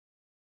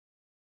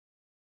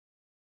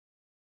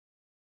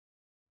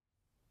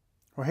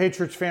Well, hey,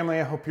 church family,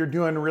 I hope you're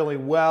doing really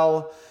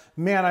well.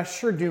 Man, I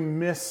sure do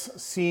miss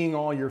seeing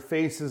all your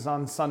faces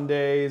on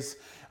Sundays,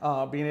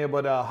 being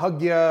able to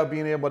hug you,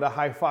 being able to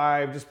high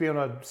five, just being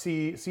able to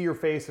see your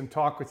face and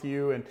talk with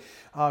you, and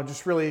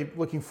just really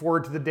looking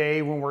forward to the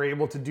day when we're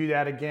able to do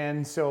that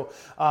again. So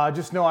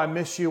just know I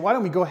miss you. Why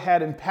don't we go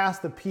ahead and pass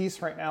the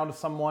peace right now to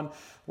someone?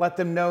 Let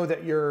them know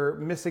that you're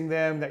missing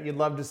them, that you'd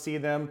love to see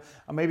them.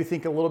 Maybe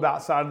think a little bit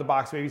outside of the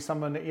box, maybe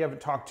someone that you haven't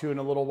talked to in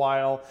a little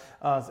while.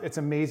 It's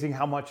amazing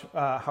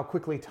how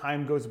quickly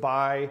time goes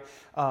by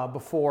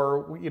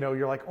before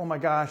you're like, oh my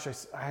gosh,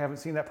 I haven't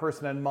seen that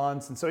person in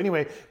months. And so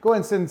anyway, go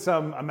ahead and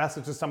send a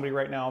message to somebody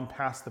right now and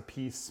pass the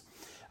peace.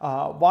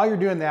 While you're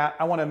doing that,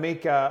 I want to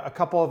make a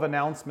couple of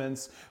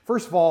announcements.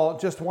 First of all,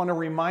 just want to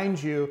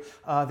remind you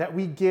that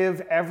we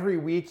give every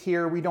week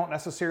here. We don't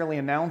necessarily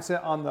announce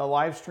it on the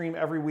live stream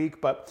every week,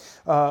 but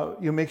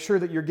you make sure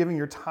that you're giving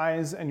your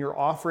tithes and your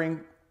offering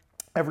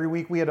every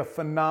week. We had a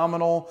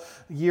phenomenal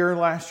year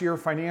last year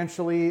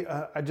financially.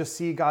 I just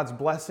see God's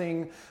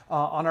blessing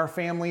on our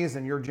families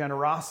and your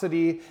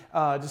generosity.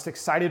 Just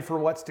excited for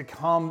what's to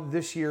come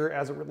this year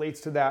as it relates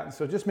to that. And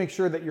so just make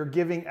sure that you're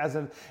giving as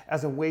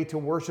a way to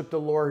worship the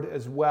Lord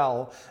as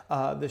well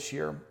this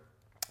year.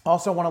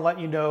 Also want to let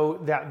you know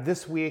that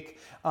this week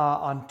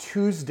on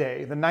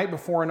Tuesday, the night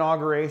before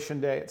Inauguration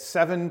Day at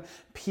 7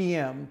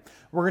 p.m.,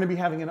 we're going to be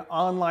having an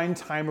online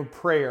time of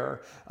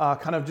prayer,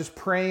 kind of just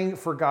praying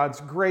for God's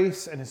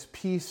grace and His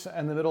peace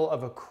in the middle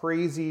of a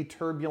crazy,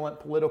 turbulent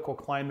political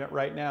climate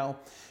right now.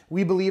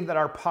 We believe that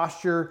our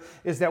posture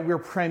is that we're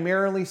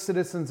primarily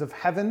citizens of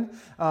heaven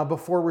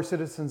before we're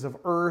citizens of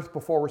earth,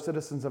 before we're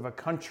citizens of a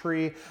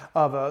country,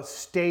 of a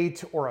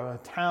state, or a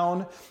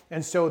town.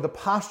 And so the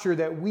posture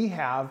that we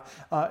have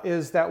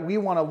is that we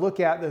want to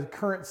look at the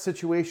current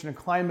situation and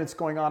climates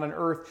going on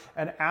earth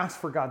and ask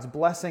for God's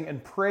blessing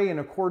and pray in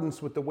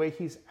accordance with the way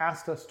He's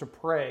asked us to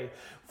pray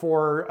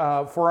for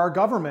our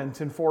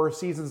government and for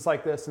seasons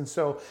like this. And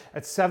so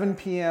at 7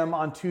 p.m.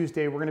 on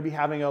Tuesday, we're going to be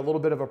having a little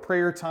bit of a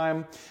prayer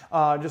time,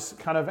 just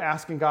kind of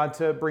asking God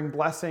to bring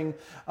blessing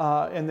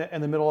in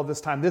the middle of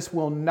this time. This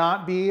will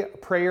not be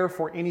prayer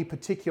for any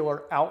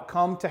particular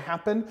outcome to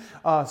happen,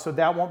 so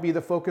that won't be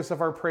the focus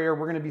of our prayer.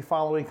 We're going to be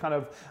following kind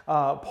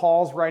of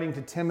Paul's writing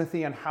to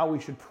Timothy on how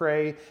we should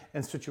pray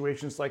in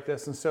situations like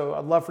this. And so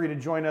I'd love for you to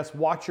join us.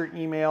 Watch your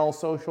email,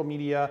 social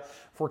media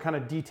for kind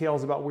of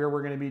details about where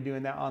we're going to be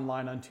doing that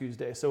online on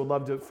Tuesday. So we'd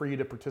love for you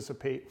to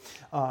participate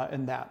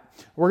in that.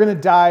 We're going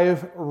to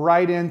dive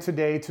right in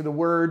today to the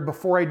Word.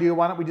 Before I do,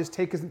 why don't we just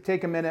take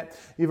a minute?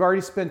 You've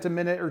already spent a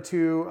minute or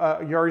two.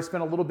 You already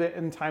spent a little bit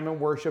in time in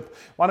worship.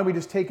 Why don't we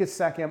just take a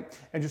second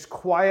and just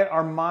quiet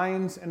our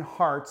minds and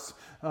hearts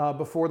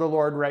before the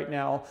Lord right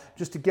now,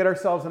 just to get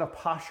ourselves in a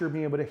posture of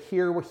being able to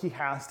hear what He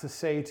has to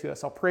say to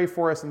us. I'll pray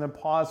for us and then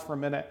pause for a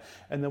minute,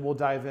 and then we'll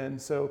dive in.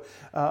 So,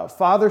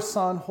 Father,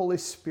 Son, Holy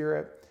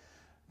Spirit,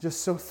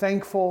 just so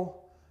thankful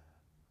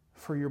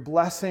for your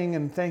blessing,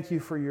 and thank you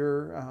for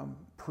your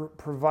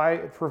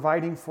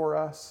providing for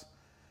us.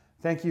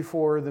 Thank you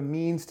for the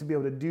means to be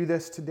able to do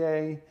this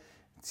today,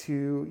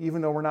 to,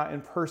 even though we're not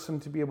in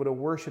person, to be able to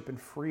worship in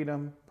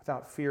freedom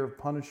without fear of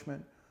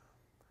punishment.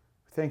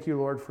 Thank you,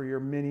 Lord, for your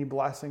many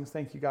blessings.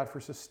 Thank you, God, for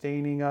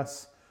sustaining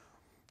us.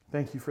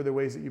 Thank you for the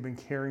ways that you've been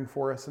caring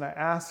for us. And I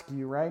ask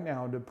you right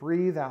now to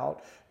breathe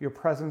out your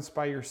presence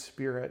by your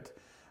Spirit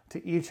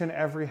to each and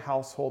every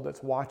household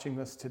that's watching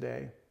this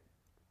today,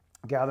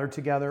 gathered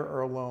together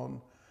or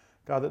alone.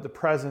 God, that the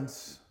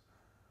presence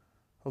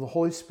of the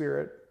Holy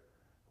Spirit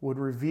would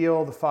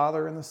reveal the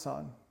Father and the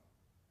Son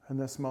in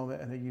this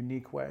moment in a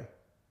unique way.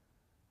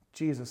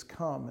 Jesus,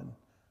 come and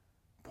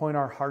point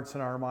our hearts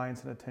and our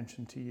minds and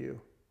attention to you.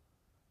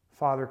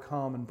 Father,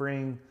 come and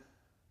bring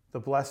the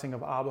blessing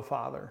of Abba,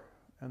 Father,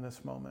 in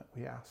this moment,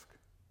 we ask.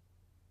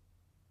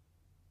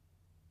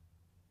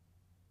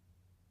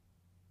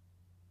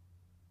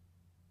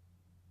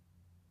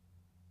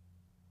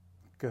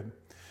 Good.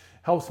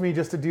 Helps me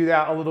just to do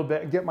that a little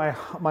bit and get my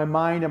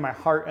mind and my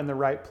heart in the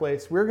right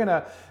place. We're going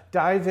to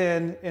dive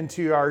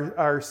into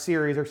our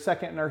series, our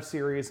second in our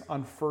series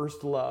on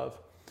first love.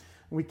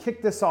 We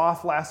kicked this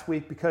off last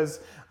week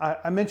because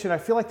I mentioned I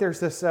feel like there's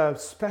this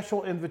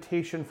special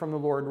invitation from the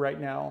Lord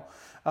right now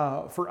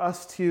for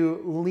us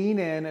to lean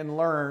in and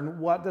learn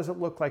what does it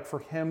look like for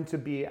Him to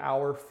be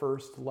our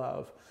first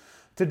love.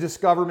 To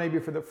discover maybe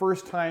for the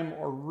first time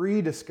or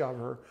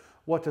rediscover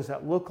what does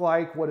that look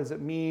like? What does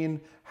it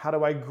mean? How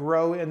do I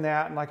grow in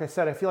that? And like I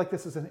said, I feel like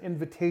this is an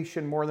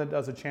invitation more than it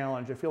does a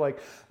challenge. I feel like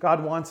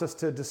God wants us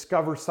to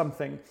discover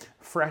something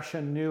fresh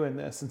and new in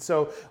this. And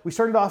so we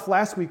started off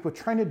last week with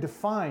trying to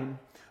define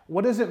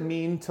what does it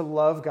mean to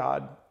love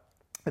God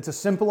It's a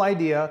simple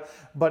idea,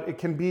 but it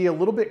can be a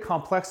little bit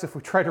complex if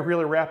we try to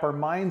really wrap our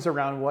minds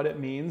around what it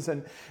means.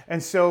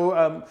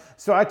 So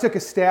I took a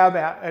stab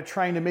at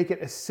trying to make it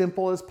as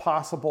simple as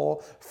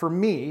possible for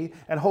me,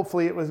 and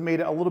hopefully it was made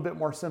it a little bit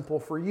more simple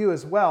for you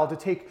as well, to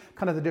take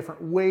kind of the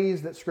different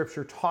ways that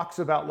Scripture talks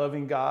about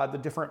loving God, the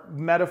different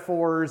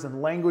metaphors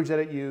and language that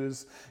it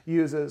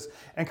uses,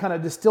 and kind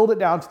of distilled it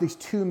down to these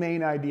two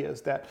main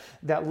ideas,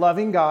 that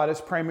loving God is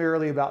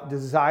primarily about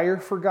desire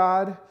for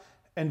God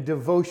and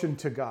devotion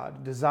to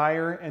God,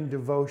 desire and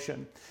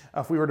devotion.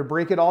 If we were to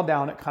break it all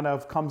down, it kind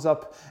of comes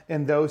up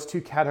in those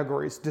two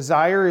categories.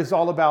 Desire is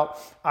all about,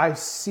 I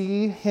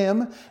see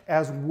him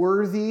as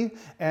worthy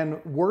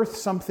and worth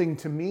something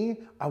to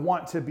me. I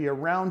want to be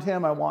around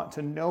him. I want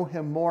to know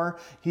him more.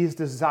 He's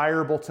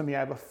desirable to me. I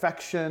have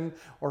affection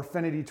or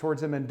affinity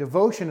towards him. And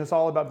devotion is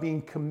all about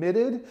being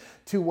committed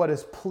to what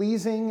is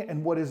pleasing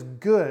and what is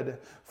good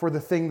for the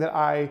thing that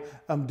I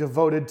am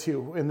devoted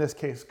to, in this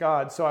case,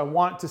 God. So I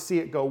want to see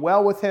it go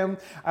well with him.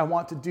 I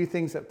want to do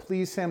things that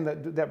please him,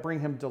 that bring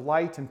him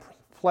delight and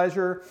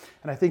pleasure.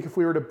 And I think if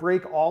we were to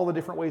break all the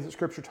different ways that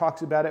Scripture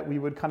talks about it, we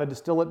would kind of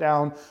distill it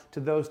down to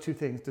those two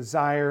things,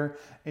 desire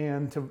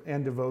and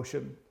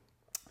devotion.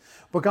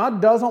 But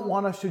God doesn't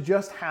want us to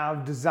just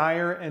have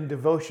desire and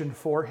devotion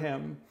for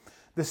him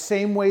the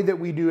same way that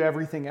we do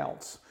everything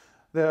else.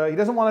 He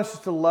doesn't want us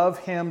just to love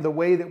him the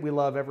way that we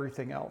love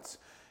everything else.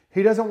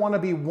 He doesn't want to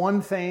be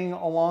one thing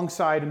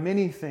alongside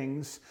many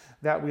things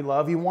that we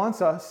love. He wants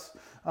us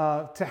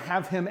to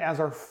have him as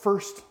our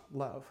first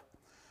love,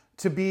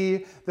 to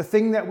be the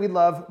thing that we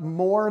love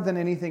more than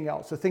anything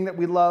else, the thing that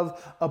we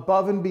love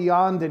above and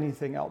beyond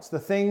anything else, the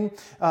thing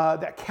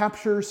that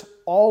captures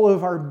all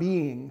of our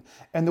being.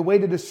 And the way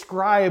to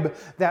describe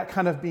that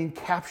kind of being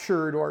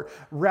captured or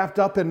wrapped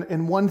up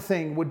in one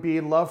thing would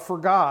be love for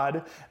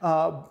God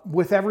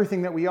with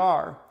everything that we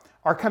are.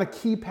 Our kind of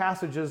key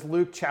passage is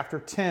Luke chapter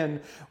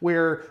 10,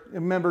 where,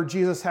 remember,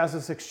 Jesus has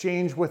this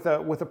exchange with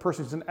a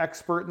person who's an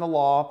expert in the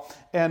law,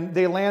 and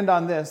they land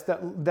on this,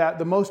 that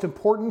the most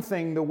important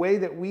thing, the way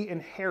that we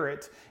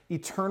inherit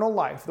eternal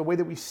life, the way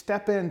that we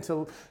step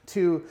into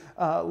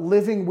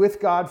living with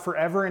God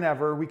forever and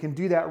ever, we can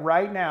do that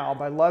right now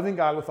by loving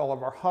God with all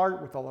of our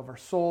heart, with all of our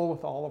soul,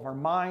 with all of our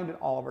mind, and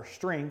all of our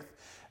strength,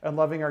 and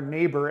loving our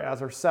neighbor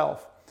as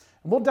ourselves.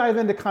 We'll dive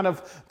into kind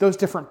of those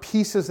different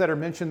pieces that are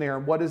mentioned there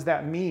and what does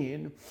that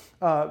mean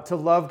to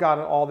love God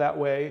in all that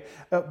way.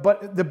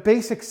 But the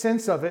basic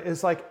sense of it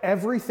is like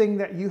everything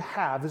that you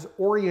have is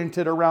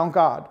oriented around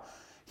God.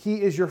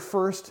 He is your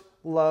first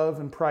love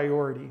and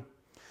priority.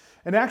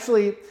 And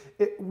actually,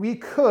 we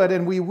could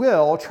and we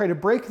will try to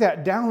break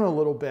that down a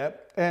little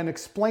bit and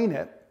explain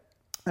it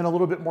in a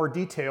little bit more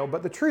detail.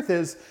 But the truth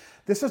is,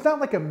 this is not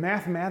like a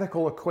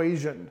mathematical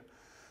equation.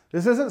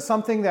 This isn't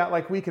something that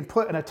like we can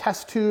put in a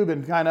test tube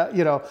and kind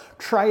of,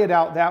 try it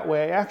out that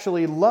way.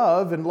 Actually,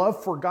 love and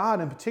love for God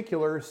in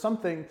particular is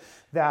something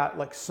that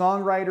like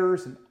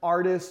songwriters and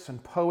artists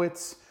and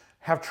poets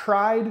have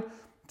tried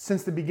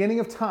since the beginning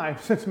of time,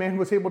 since man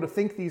was able to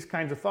think these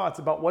kinds of thoughts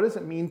about what does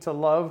it mean to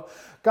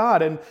love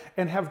God,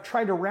 and have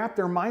tried to wrap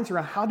their minds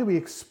around how do we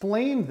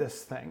explain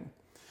this thing.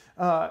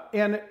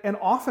 And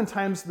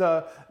oftentimes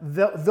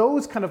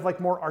those kind of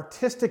like more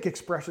artistic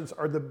expressions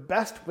are the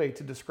best way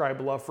to describe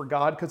love for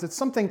God, because it's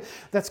something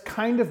that's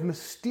kind of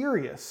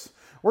mysterious.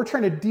 We're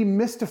trying to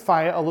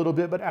demystify it a little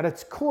bit, but at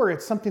its core,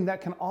 it's something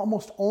that can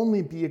almost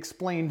only be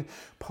explained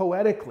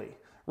poetically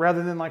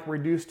rather than like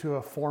reduced to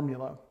a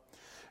formula.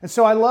 And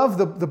so I love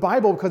the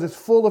Bible because it's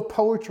full of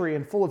poetry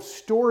and full of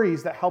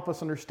stories that help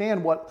us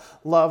understand what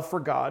love for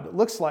God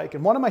looks like.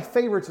 And one of my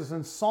favorites is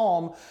in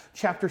Psalm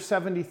chapter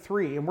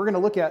 73. And we're going to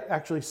look at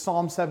actually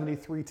Psalm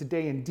 73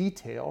 today in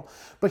detail.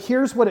 But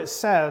here's what it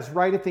says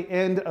right at the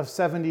end of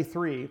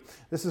 73.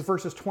 This is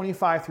verses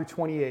 25 through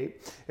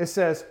 28. It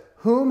says,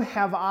 "Whom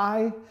have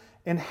I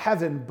in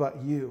heaven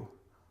but you?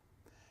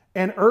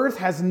 And earth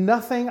has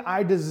nothing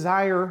I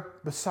desire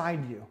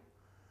beside you."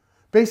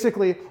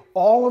 Basically,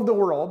 all of the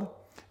world,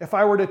 if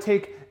I were to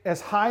take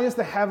as high as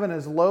the heaven,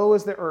 as low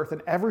as the earth,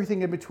 and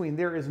everything in between,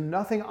 there is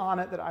nothing on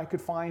it that I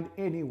could find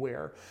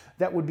anywhere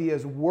that would be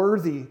as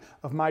worthy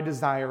of my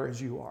desire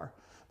as you are.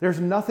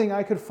 There's nothing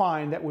I could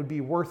find that would be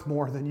worth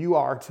more than you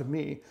are to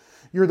me.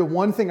 You're the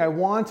one thing I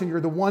want, and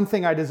you're the one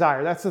thing I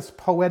desire. That's this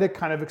poetic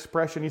kind of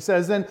expression. He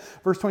says then,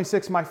 verse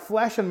 26, "My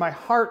flesh and my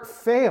heart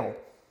fail,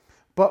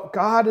 but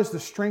God is the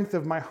strength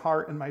of my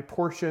heart and my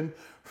portion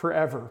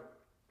forever."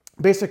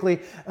 Basically,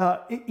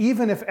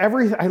 even if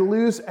I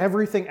lose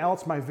everything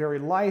else, my very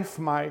life,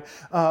 my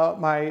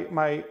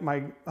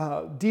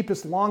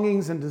deepest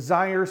longings and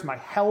desires, my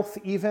health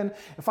even,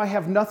 if I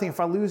have nothing, if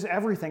I lose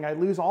everything, I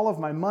lose all of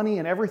my money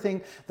and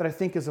everything that I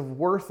think is of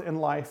worth in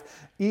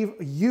life,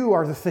 you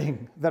are the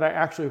thing that I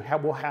actually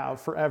will have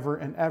forever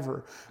and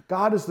ever.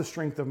 God is the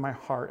strength of my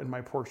heart and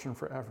my portion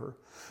forever.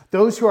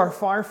 Those who are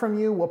far from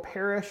you will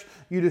perish.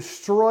 You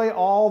destroy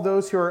all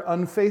those who are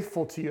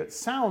unfaithful to you. It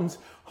sounds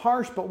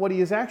harsh, but what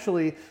he is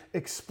actually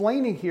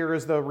explaining here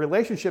is the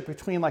relationship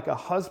between like a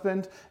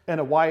husband and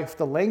a wife.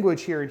 The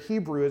language here in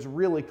Hebrew is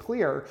really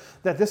clear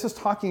that this is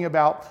talking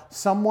about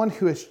someone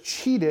who has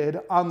cheated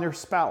on their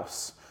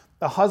spouse.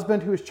 A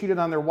husband who has cheated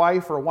on their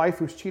wife, or a wife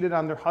who's cheated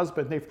on their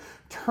husband. They've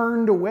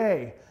turned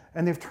away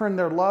and they've turned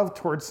their love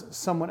towards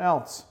someone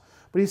else.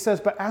 But he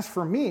says, but as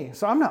for me,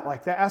 so I'm not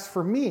like that. As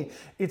for me,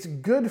 it's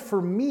good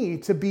for me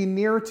to be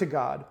near to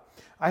God.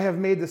 I have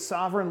made the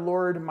sovereign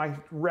Lord my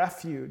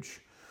refuge.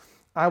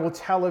 I will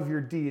tell of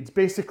your deeds.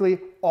 Basically,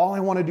 all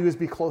I want to do is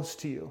be close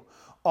to you.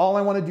 All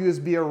I want to do is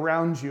be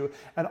around you.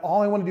 And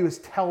all I want to do is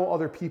tell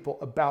other people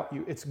about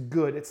you. It's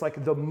good. It's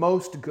like the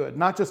most good.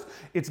 Not just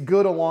it's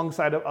good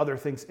alongside of other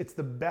things. It's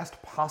the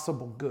best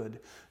possible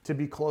good to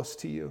be close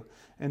to you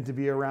and to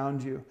be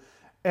around you.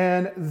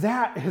 And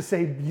that is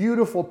a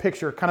beautiful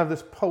picture, kind of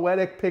this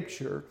poetic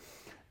picture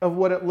of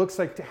what it looks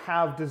like to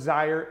have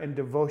desire and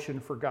devotion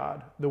for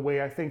God, the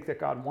way I think that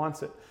God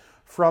wants it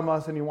from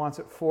us and he wants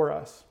it for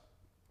us.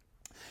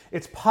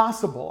 It's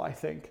possible, I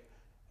think,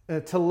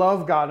 to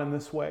love God in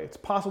this way. It's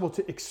possible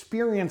to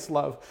experience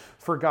love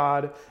for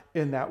God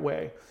in that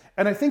way.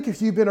 And I think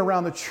if you've been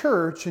around the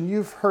church and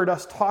you've heard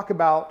us talk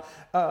about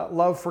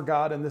love for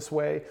God in this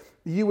way,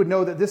 you would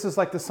know that this is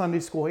like the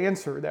Sunday school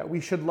answer, that we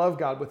should love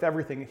God with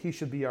everything. He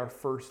should be our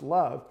first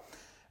love.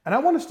 And I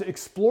want us to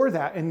explore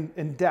that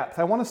in depth.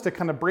 I want us to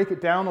kind of break it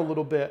down a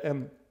little bit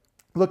and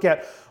look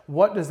at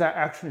what does that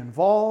actually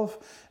involve?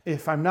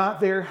 If I'm not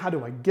there, how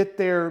do I get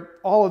there?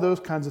 All of those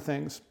kinds of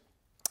things.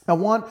 I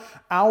want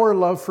our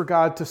love for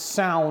God to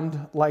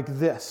sound like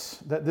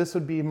this, that this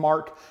would be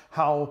mark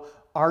how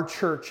our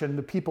church and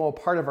the people a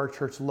part of our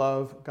church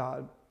love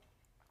God.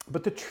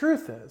 But the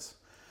truth is,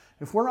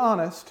 if we're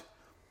honest,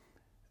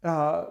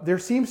 there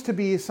seems to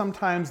be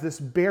sometimes this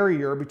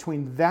barrier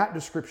between that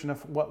description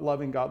of what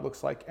loving God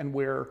looks like and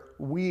where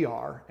we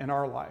are in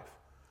our life.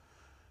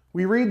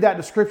 We read that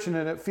description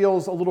and it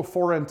feels a little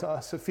foreign to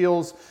us. It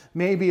feels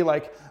maybe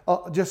like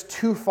just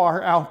too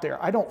far out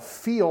there. I don't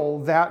feel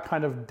that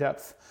kind of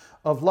depth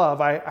of love.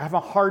 I have a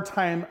hard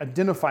time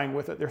identifying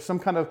with it. There's some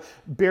kind of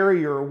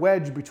barrier or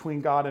wedge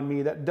between God and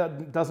me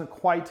that doesn't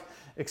quite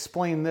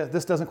explain this.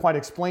 This doesn't quite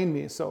explain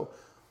me. So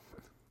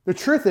the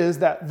truth is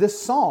that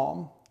this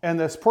psalm and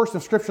this portion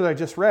of scripture that I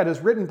just read is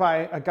written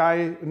by a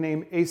guy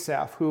named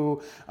Asaph,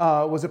 who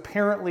was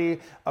apparently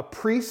a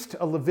priest,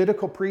 a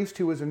Levitical priest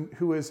who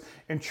was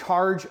in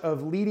charge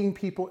of leading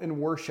people in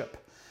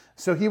worship.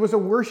 So he was a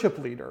worship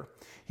leader.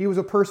 He was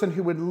a person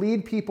who would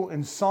lead people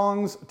in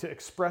songs to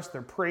express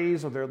their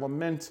praise or their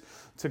lament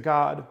to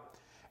God.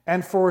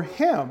 And for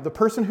him, the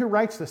person who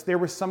writes this, there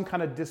was some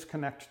kind of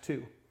disconnect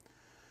too.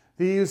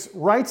 He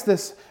writes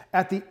this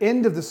at the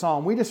end of the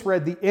psalm. We just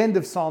read the end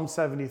of Psalm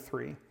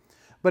 73.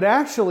 But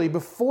actually,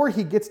 before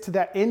he gets to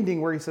that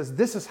ending where he says,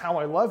 "This is how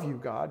I love you,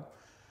 God,"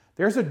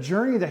 there's a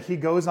journey that he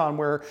goes on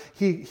where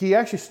he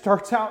actually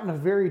starts out in a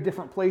very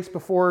different place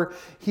before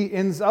he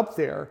ends up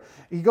there.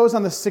 He goes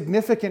on this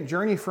significant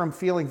journey from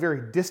feeling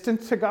very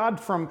distant to God,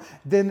 from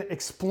then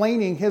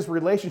explaining his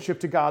relationship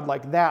to God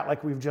like that,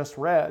 like we've just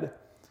read.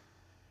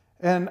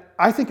 And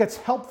I think it's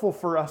helpful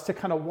for us to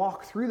kind of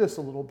walk through this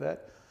a little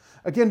bit.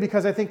 Again,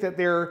 because I think that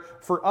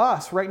for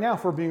us right now,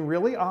 if we're being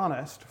really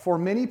honest, for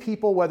many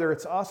people, whether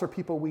it's us or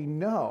people we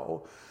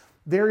know,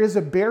 there is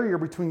a barrier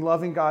between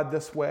loving God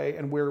this way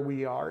and where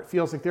we are. It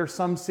feels like there's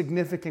some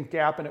significant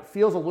gap and it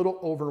feels a little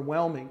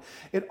overwhelming.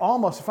 It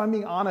almost, if I'm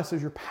being honest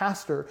as your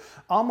pastor,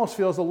 almost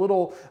feels a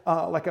little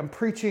like I'm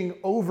preaching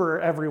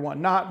over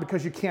everyone. Not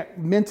because you can't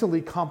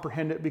mentally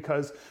comprehend it,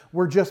 because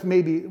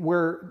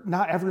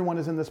not everyone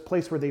is in this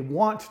place where they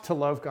want to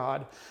love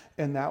God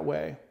in that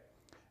way.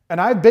 And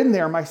I've been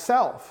there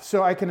myself,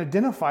 so I can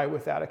identify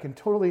with that. I can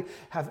totally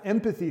have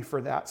empathy for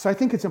that. So I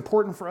think it's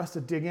important for us to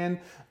dig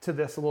into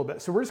this a little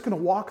bit. So we're just going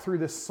to walk through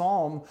this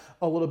psalm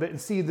a little bit and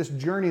see this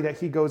journey that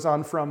he goes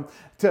on from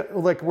to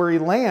like where he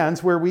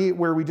lands, where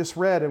we just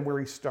read, and where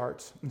he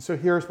starts. And so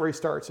here's where he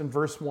starts in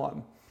verse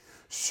 1.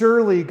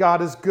 Surely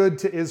God is good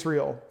to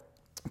Israel,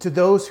 to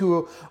those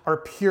who are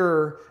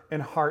pure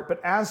in heart.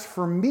 But as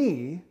for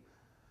me,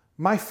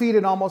 my feet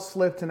had almost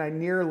slipped and I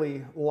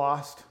nearly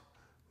lost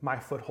my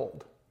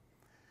foothold.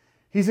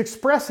 He's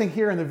expressing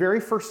here in the very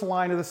first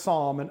line of the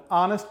psalm an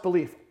honest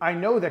belief. I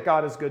know that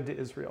God is good to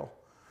Israel.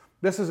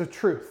 This is a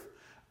truth.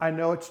 I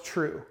know it's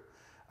true.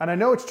 And I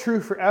know it's true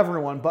for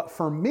everyone, but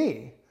for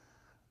me,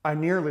 I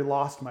nearly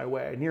lost my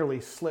way. I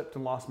nearly slipped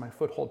and lost my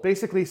foothold.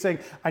 Basically saying,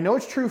 I know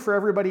it's true for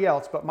everybody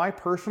else, but my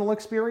personal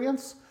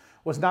experience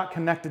was not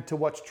connected to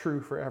what's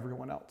true for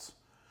everyone else.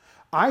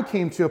 I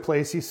came to a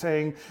place, he's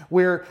saying,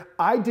 where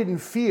I didn't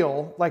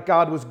feel like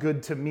God was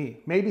good to me.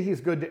 Maybe he's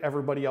good to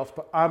everybody else,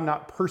 but I'm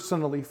not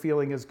personally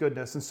feeling his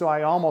goodness. And so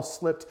I almost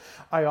slipped.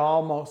 I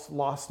almost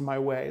lost my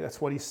way.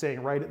 That's what he's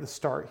saying right at the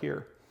start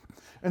here.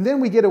 And then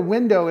we get a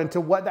window into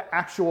what the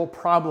actual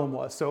problem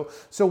was.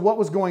 So what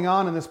was going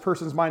on in this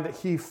person's mind that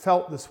he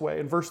felt this way?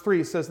 In verse 3,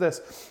 he says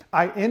this,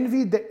 I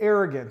envied the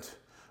arrogant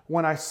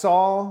when I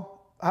saw,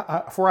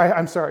 for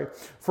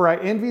I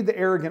envied the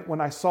arrogant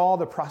when I saw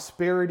the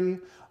prosperity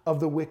of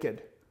the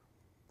wicked.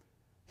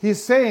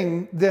 He's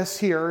saying this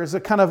here is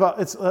it's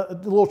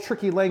a little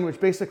tricky language.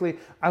 Basically,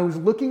 I was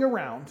looking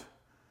around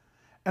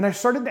and I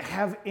started to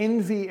have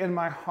envy in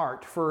my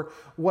heart for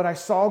what I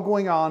saw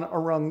going on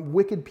around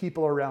wicked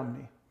people around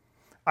me.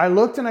 I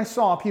looked and I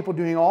saw people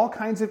doing all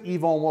kinds of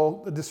evil, and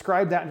we'll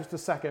describe that in just a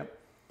second.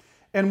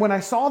 And when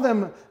I saw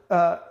them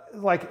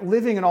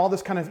living in all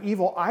this kind of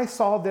evil, I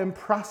saw them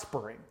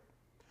prospering.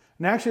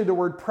 And actually, the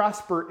word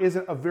prosper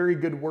isn't a very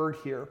good word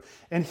here.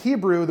 In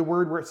Hebrew, the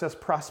word where it says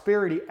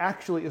prosperity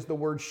actually is the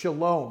word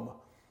shalom.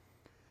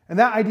 And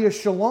that idea,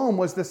 shalom,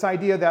 was this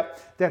idea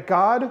that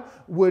God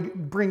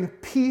would bring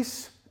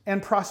peace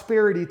and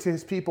prosperity to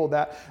his people,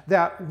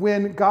 that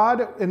when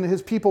God and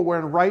his people were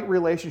in right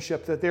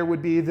relationship, that there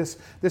would be this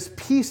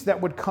peace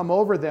that would come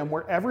over them,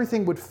 where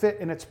everything would fit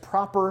in its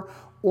proper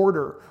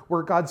order,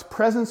 where God's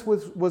presence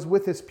was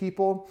with his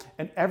people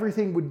and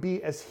everything would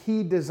be as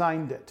he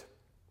designed it.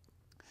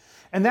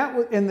 And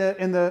that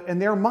in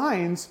their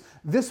minds,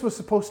 this was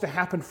supposed to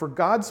happen for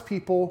God's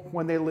people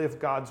when they live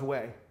God's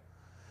way.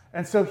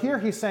 And so here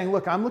he's saying,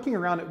 look, I'm looking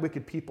around at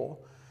wicked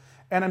people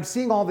and I'm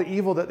seeing all the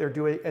evil that they're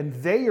doing, and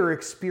they are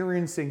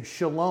experiencing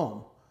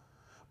shalom.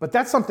 But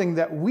that's something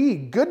that we,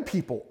 good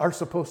people, are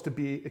supposed to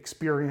be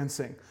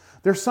experiencing.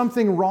 There's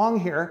something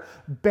wrong here.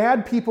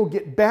 Bad people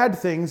get bad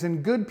things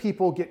and good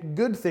people get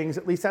good things.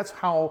 At least that's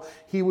how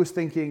he was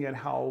thinking and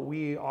how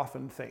we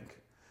often think.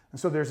 And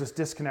so there's this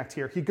disconnect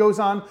here. He goes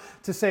on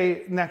to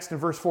say next in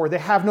verse 4, they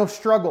have no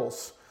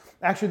struggles.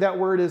 Actually, that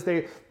word is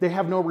they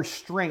have no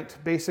restraint.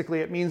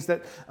 Basically, it means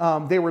that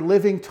they were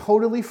living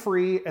totally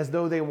free as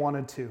though they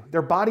wanted to.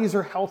 Their bodies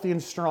are healthy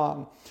and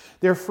strong.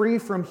 They're free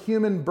from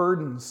human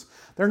burdens.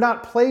 They're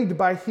not plagued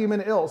by human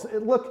ills.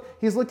 Look,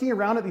 he's looking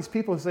around at these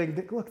people and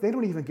saying, look, they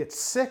don't even get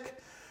sick.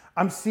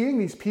 I'm seeing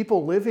these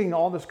people living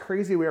all this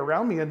crazy way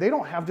around me, and they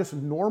don't have just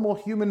normal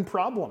human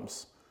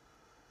problems.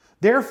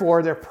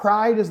 Therefore, their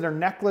pride is their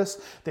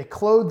necklace. They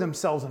clothe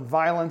themselves in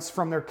violence.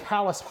 From their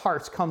callous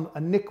hearts come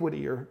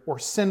iniquity or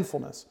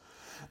sinfulness.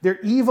 Their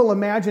evil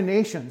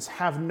imaginations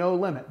have no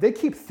limit. They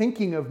keep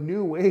thinking of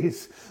new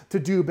ways to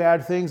do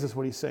bad things, is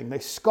what he's saying. They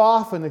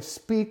scoff and they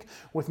speak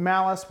with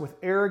malice, with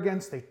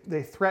arrogance.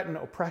 They threaten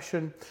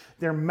oppression.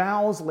 Their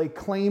mouths lay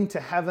claim to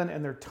heaven,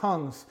 and their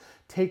tongues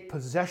take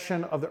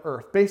possession of the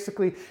earth.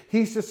 Basically,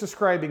 he's just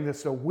describing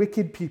this to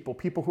wicked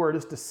people who are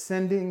just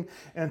descending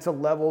into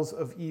levels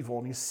of evil.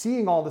 And he's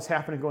seeing all this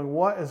happening, going,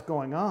 what is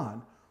going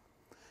on?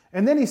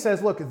 And then he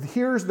says, look,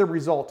 here's the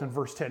result in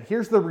verse 10.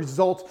 Here's the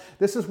result.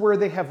 This is where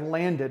they have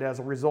landed as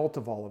a result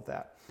of all of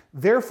that.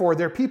 Therefore,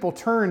 their people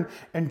turn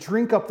and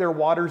drink up their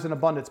waters in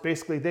abundance.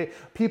 Basically,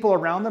 people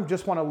around them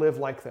just want to live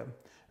like them.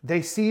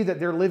 They see that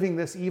they're living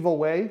this evil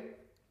way,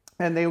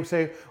 and they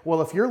say,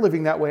 well, if you're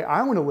living that way,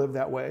 I want to live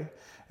that way.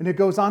 And it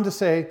goes on to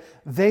say,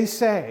 they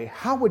say,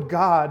 how would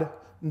God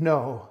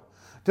know?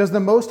 Does the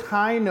Most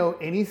High know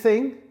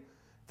anything?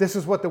 This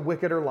is what the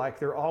wicked are like.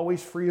 They're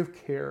always free of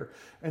care,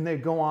 and they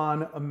go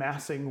on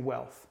amassing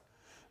wealth.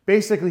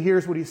 Basically,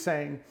 here's what he's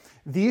saying.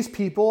 These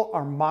people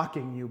are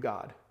mocking you,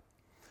 God.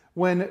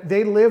 When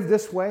they live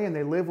this way and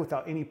they live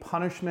without any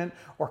punishment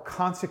or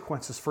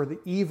consequences for the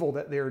evil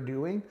that they're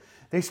doing,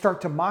 they start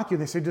to mock you.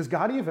 They say, does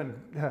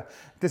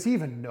he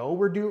even know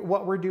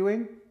what we're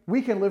doing?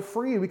 We can live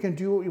free. We can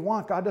do what we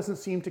want. God doesn't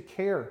seem to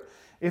care.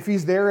 If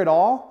he's there at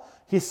all,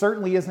 he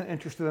certainly isn't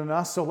interested in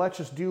us, so let's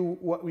just do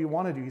what we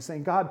want to do. He's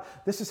saying, God,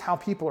 this is how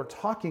people are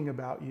talking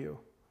about you.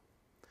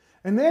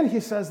 And then he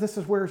says, this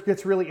is where it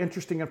gets really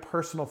interesting and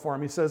personal for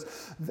him. He says,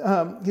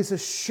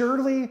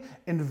 surely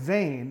in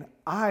vain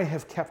I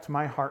have kept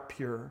my heart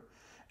pure,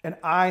 and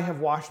I have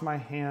washed my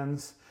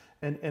hands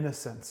in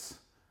innocence.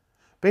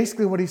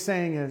 Basically what he's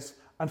saying is,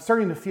 I'm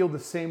starting to feel the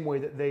same way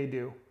that they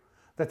do,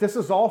 that this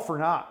is all for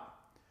naught.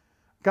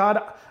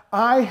 God,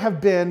 I have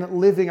been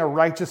living a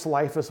righteous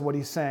life, is what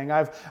he's saying.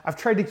 I've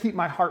tried to keep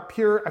my heart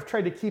pure. I've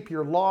tried to keep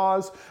your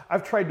laws.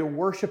 I've tried to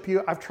worship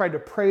you. I've tried to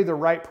pray the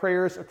right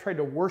prayers. I've tried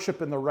to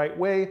worship in the right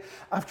way.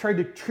 I've tried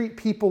to treat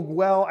people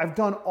well. I've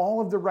done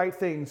all of the right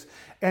things.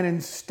 And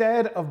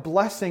instead of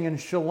blessing and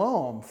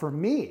shalom for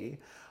me,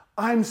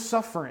 I'm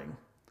suffering.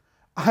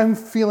 I'm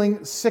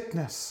feeling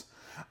sickness.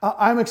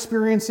 I'm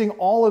experiencing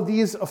all of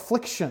these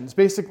afflictions.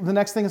 Basically, the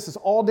next thing is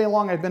all day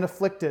long I've been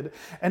afflicted,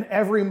 and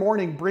every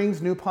morning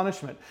brings new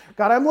punishment.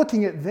 God, I'm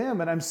looking at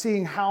them and I'm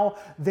seeing how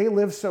they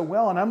live so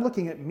well, and I'm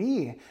looking at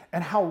me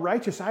and how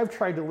righteous I've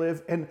tried to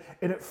live, and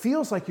it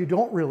feels like you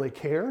don't really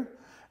care,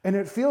 and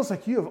it feels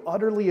like you have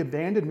utterly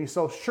abandoned me,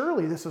 so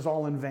surely this is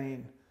all in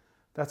vain.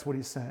 That's what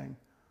he's saying.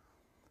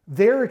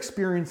 They're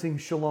experiencing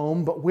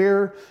shalom, but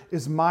where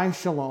is my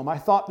shalom? I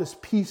thought this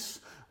peace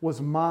was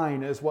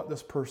mine, is what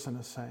this person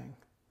is saying.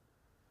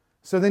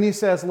 So then he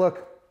says,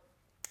 look,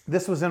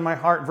 this was in my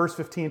heart, verse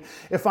 15.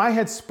 If I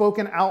had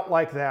spoken out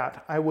like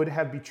that, I would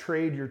have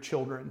betrayed your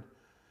children.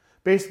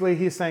 Basically,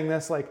 he's saying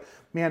this like,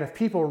 man, if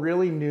people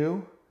really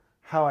knew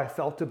how I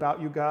felt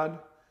about you, God,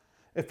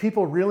 if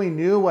people really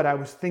knew what I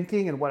was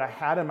thinking and what I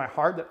had in my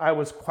heart, that I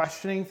was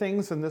questioning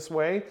things in this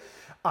way,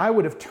 I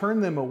would have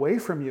turned them away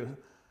from you.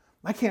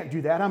 I can't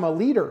do that. I'm a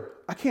leader.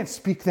 I can't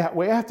speak that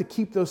way. I have to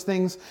keep those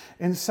things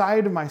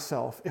inside of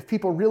myself. If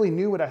people really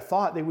knew what I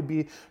thought, they would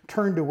be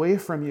turned away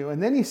from you.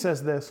 And then he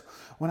says this,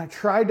 when I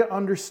tried to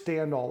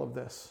understand all of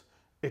this,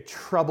 it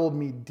troubled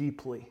me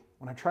deeply.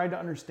 When I tried to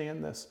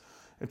understand this,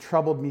 it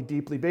troubled me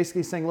deeply.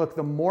 Basically saying, look,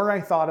 the more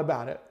I thought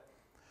about it,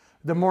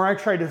 the more I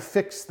tried to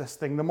fix this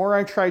thing, the more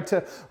I tried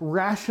to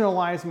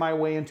rationalize my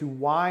way into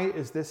why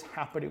is this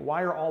happening?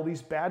 Why are all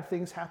these bad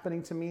things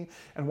happening to me?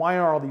 And why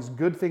are all these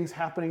good things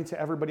happening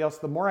to everybody else?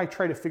 The more I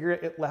tried to figure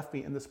it, it left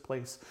me in this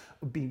place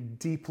of being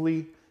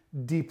deeply,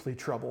 deeply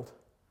troubled.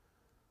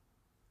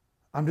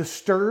 I'm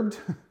disturbed,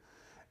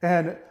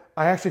 and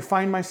I actually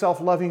find myself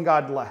loving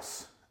God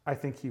less, I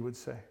think he would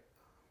say.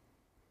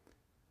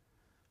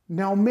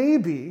 Now,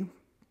 maybe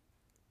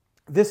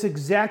this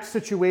exact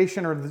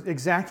situation or the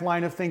exact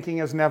line of thinking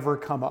has never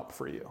come up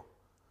for you.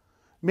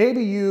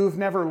 Maybe you've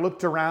never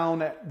looked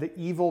around at the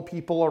evil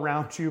people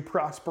around you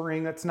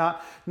prospering. That's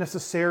not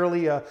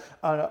necessarily a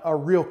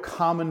real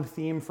common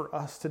theme for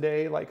us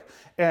today.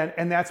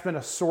 And that's been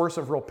a source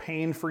of real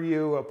pain for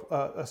you,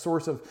 a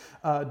source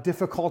of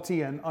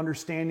difficulty in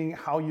understanding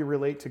how you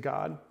relate to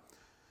God.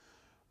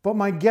 But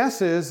my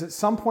guess is at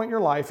some point in your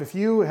life, if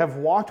you have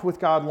walked with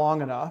God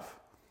long enough,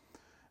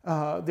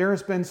 there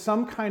has been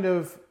some kind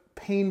of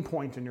pain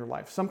point in your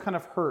life, some kind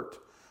of hurt,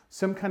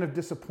 some kind of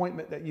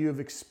disappointment that you have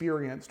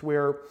experienced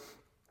where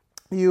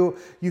you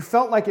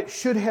felt like it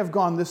should have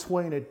gone this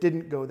way and it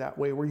didn't go that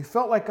way, where you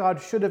felt like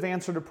God should have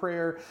answered a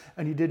prayer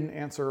and he didn't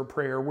answer a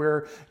prayer,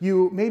 where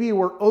you maybe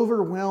were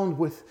overwhelmed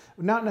with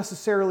not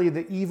necessarily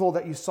the evil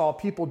that you saw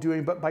people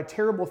doing, but by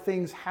terrible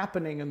things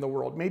happening in the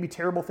world, maybe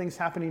terrible things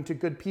happening to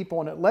good people,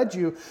 and it led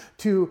you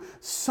to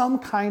some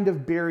kind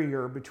of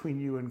barrier between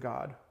you and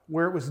God,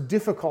 where it was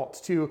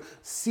difficult to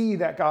see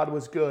that God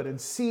was good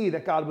and see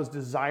that God was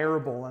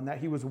desirable and that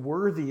he was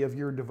worthy of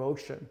your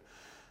devotion.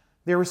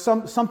 There was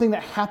something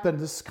that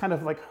happened, this kind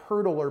of like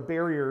hurdle or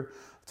barrier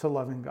to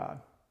loving God.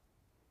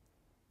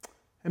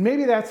 And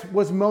maybe that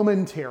was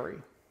momentary.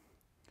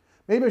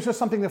 Maybe it was just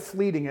something that's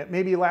fleeting. It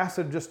maybe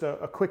lasted just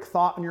a quick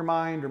thought in your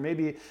mind, or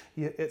maybe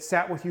it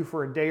sat with you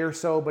for a day or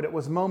so, but it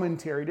was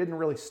momentary. It didn't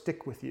really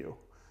stick with you.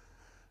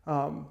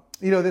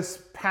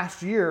 This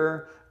past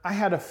year, I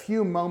had a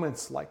few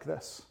moments like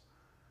this.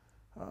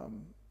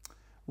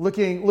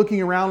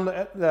 Looking around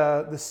at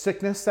the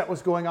sickness that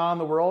was going on in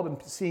the world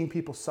and seeing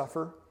people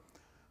suffer.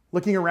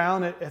 Looking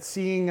around at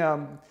seeing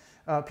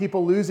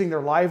people losing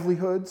their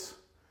livelihoods.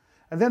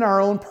 And then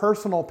our own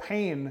personal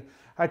pain.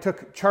 I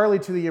took Charlie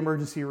to the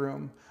emergency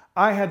room.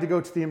 I had to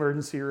go to the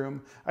emergency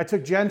room. I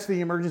took Jen to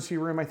the emergency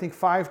room, I think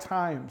 5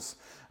 times.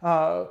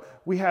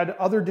 We had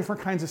other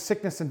different kinds of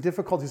sickness and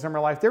difficulties in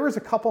our life. There was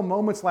a couple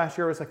moments last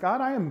year I was like,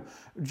 God, I am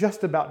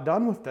just about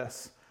done with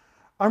this.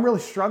 I'm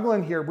really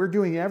struggling here. We're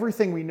doing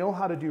everything we know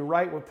how to do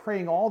right. We're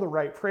praying all the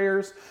right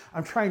prayers.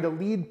 I'm trying to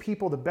lead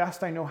people the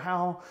best I know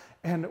how.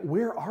 And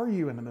where are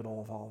you in the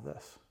middle of all of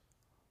this?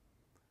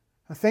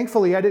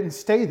 Thankfully, I didn't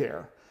stay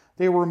there.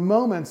 There were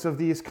moments of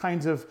these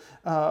kinds of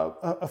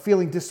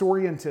feeling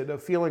disoriented,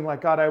 of feeling like,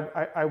 God,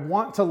 I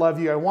want to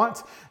love you. I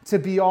want to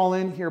be all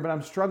in here, but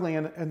I'm struggling.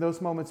 And those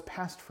moments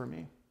passed for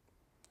me.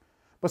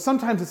 But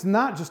sometimes it's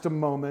not just a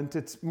moment.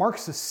 It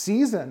marks a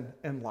season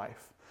in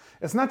life.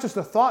 It's not just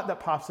a thought that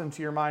pops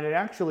into your mind. It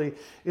actually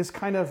is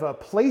kind of a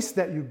place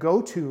that you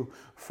go to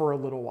for a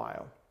little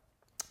while,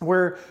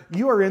 where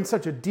you are in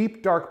such a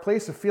deep, dark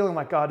place of feeling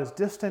like God is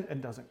distant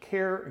and doesn't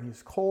care and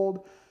he's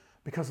cold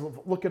because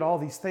look at all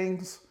these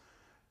things.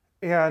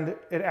 And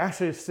it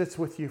actually sits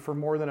with you for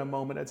more than a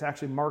moment. It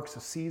actually marks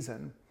a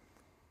season.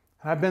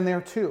 And I've been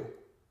there too.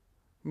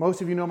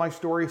 Most of you know my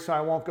story, so I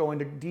won't go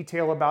into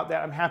detail about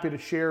that. I'm happy to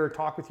share or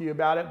talk with you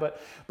about it.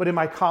 But in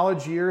my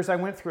college years, I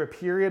went through a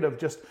period of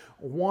just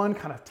one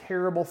kind of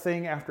terrible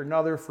thing after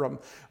another, from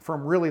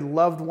really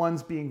loved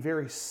ones being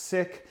very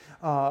sick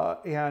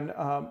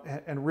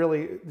and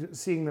really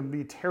seeing them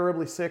be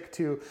terribly sick,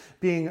 to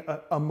being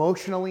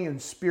emotionally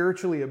and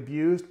spiritually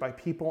abused by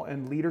people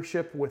in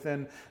leadership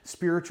within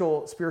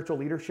spiritual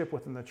leadership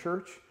within the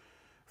church,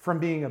 from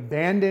being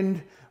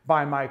abandoned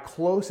by my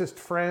closest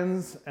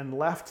friends and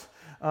left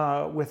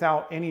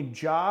without any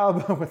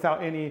job,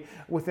 without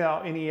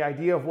any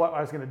idea of what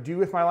I was going to do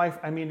with my life.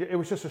 I mean, it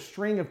was just a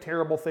string of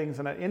terrible things,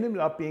 and it ended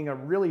up being a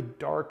really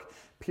dark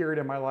period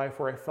in my life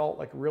where I felt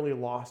like really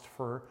lost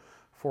for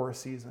a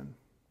season.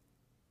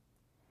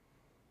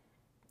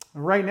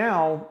 Right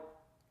now,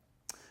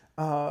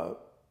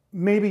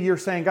 maybe you're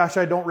saying, gosh,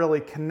 I don't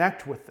really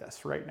connect with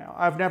this right now.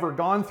 I've never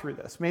gone through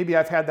this. Maybe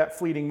I've had that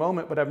fleeting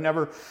moment, but I've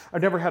never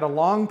had a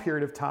long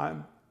period of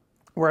time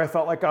where I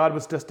felt like God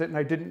was distant and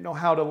I didn't know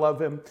how to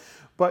love him.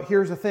 But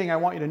here's the thing, I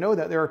want you to know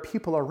that there are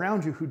people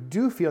around you who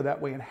do feel that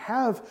way and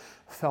have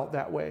felt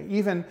that way.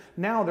 Even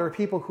now, there are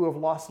people who have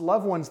lost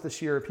loved ones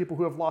this year, people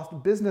who have lost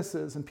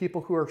businesses, and people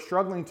who are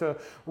struggling to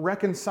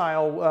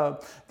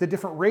reconcile the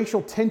different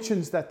racial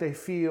tensions that they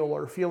feel,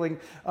 or feeling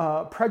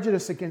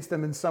prejudice against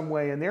them in some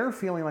way. And they're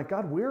feeling like,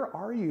 God, where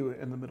are you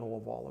in the middle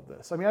of all of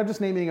this? I mean, I'm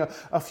just naming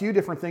a few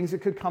different things. It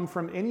could come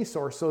from any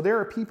source. So there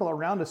are people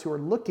around us who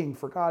are looking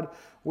for, God,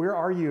 where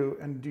are you,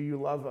 and do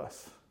you love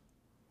us?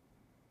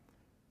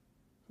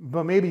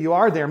 But maybe you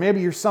are there.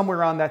 Maybe you're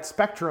somewhere on that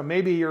spectrum.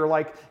 Maybe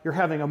you're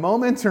having a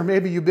moment, or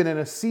maybe you've been in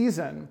a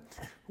season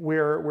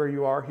where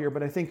you are here.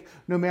 But I think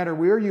no matter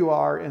where you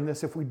are in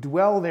this, if we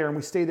dwell there and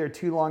we stay there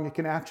too long, it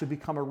can actually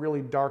become a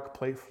really dark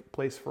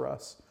place for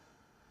us.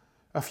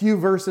 A few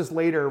verses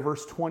later,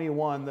 verse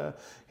 21,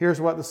 here's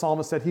what the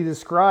psalmist said. He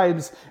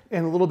describes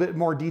in a little bit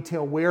more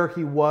detail where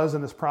he was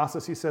in this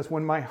process. He says,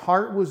 when my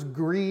heart was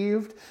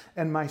grieved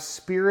and my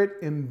spirit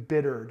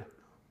embittered.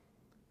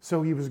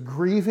 So he was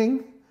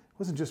grieving.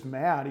 Wasn't just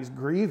mad, he's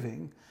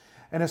grieving.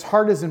 And his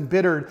heart is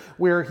embittered,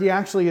 where he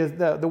actually is,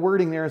 the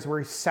wording there is where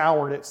he's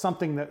soured. It's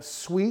something that's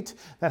sweet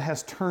that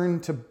has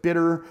turned to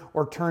bitter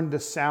or turned to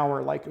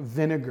sour, like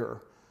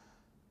vinegar.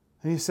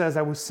 And he says,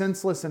 I was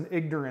senseless and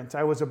ignorant.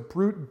 I was a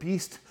brute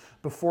beast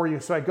before you.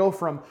 So I go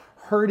from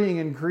hurting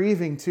and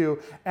grieving to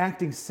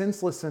acting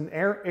senseless and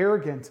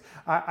arrogant.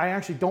 I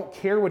actually don't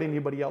care what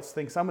anybody else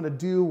thinks. I'm going to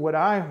do what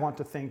I want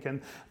to think.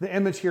 And the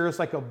image here is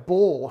like a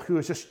bull who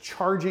is just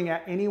charging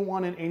at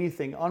anyone and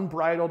anything,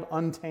 unbridled,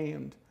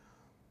 untamed.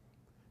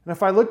 And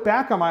if I look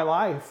back on my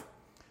life,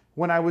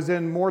 when I was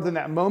in more than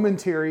that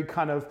momentary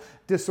kind of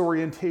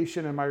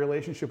disorientation in my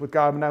relationship with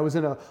God, when I was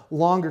in a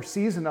longer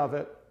season of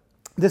it,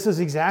 this is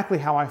exactly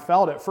how I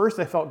felt. At first,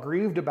 I felt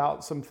grieved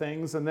about some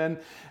things, and then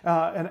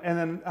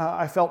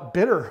I felt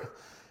bitter.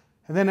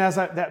 And then as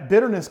that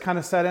bitterness kind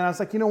of set in, I was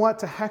like, you know what?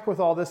 To heck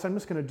with all this. I'm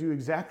just going to do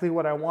exactly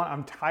what I want.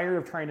 I'm tired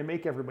of trying to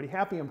make everybody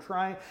happy. I'm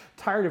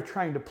tired of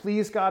trying to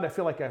please God. I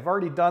feel like I've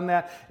already done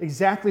that.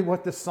 Exactly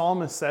what the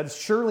psalmist said.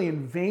 Surely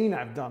in vain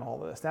I've done all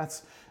this.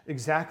 That's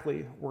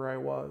exactly where I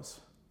was.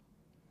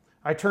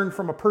 I turned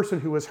from a person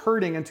who was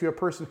hurting into a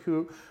person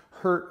who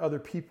hurt other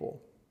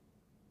people.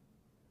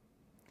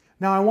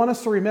 Now, I want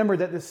us to remember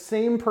that the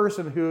same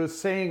person who is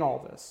saying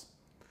all this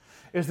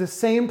is the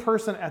same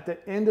person at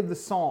the end of the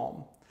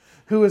psalm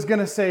who is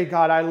going to say,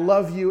 God, I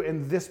love you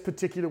in this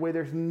particular way.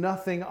 There's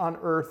nothing on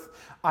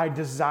earth I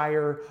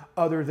desire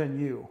other than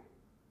you.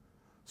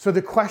 So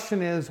the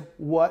question is,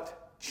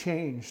 what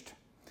changed?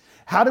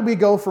 How did we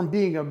go from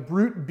being a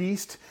brute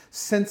beast,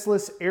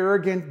 senseless,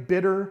 arrogant,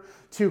 bitter,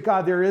 to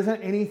God, there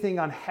isn't anything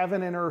on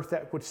heaven and earth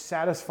that would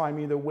satisfy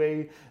me the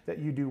way that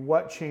you do?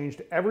 What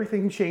changed?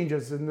 Everything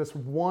changes in this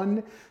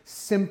one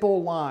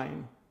simple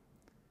line.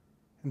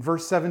 In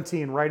verse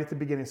 17, right at the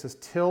beginning, it says,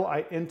 till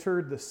I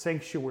entered the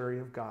sanctuary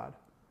of God.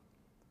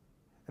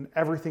 And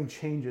everything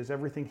changes,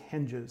 everything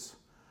hinges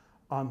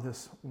on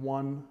this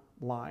one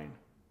line.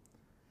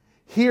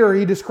 Here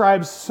he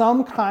describes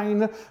some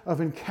kind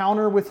of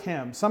encounter with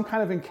him, some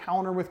kind of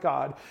encounter with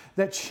God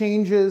that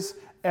changes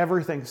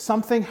everything.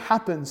 Something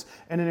happens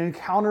in an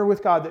encounter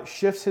with God that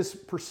shifts his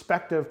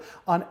perspective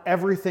on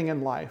everything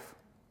in life.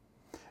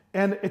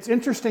 And it's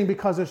interesting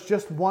because it's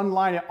just one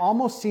line. It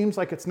almost seems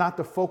like it's not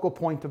the focal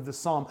point of the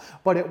psalm,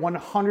 but it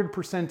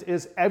 100%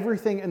 is.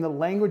 Everything in the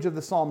language of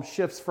the psalm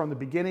shifts from the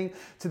beginning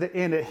to the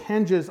end. It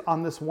hinges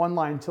on this one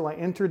line, till I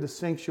entered the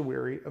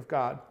sanctuary of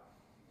God.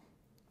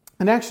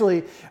 And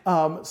actually,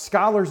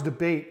 scholars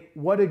debate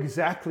what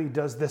exactly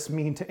does this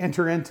mean to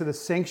enter into the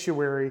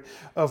sanctuary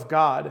of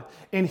God.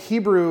 In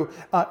Hebrew,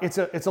 it's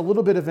a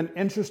little bit of an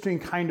interesting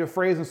kind of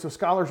phrase, and so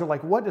scholars are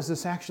like, what does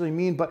this actually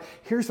mean? But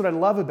here's what I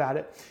love about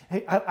it.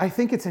 I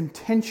think it's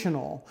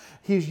intentional.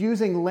 He's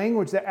using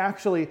language that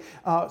actually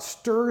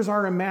stirs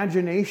our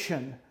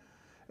imagination.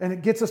 And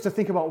it gets us to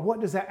think about, what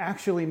does that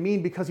actually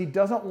mean? Because he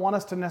doesn't want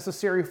us to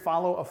necessarily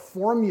follow a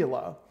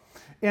formula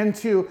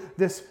into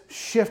this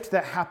shift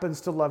that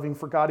happens to loving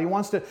for God. He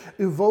wants to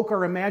evoke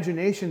our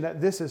imagination that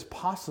this is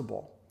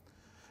possible.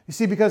 You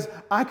see, because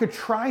I could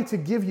try to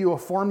give you a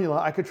formula.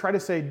 I could try to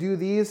say, do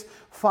these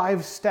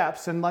 5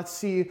 steps and let's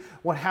see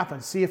what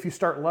happens. See if you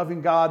start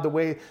loving God the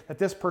way that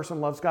this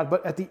person loves God.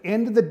 But at the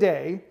end of the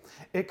day,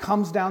 it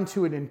comes down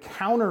to an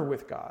encounter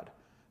with God.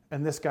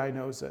 And this guy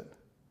knows it.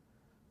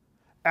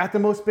 At the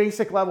most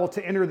basic level,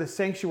 to enter the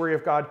sanctuary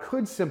of God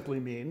could simply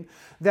mean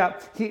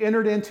that he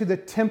entered into the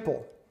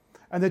temple.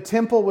 And the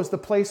temple was the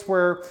place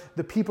where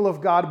the people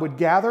of God would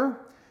gather.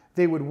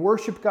 They would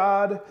worship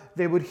God.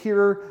 They would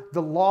hear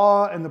the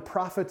law and the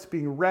prophets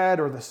being read,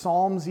 or the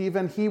Psalms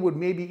even. He would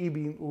maybe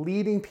be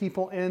leading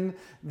people in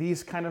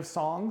these kind of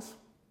songs.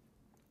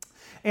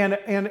 And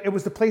it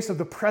was the place of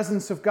the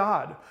presence of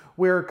God,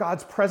 where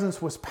God's presence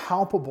was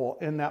palpable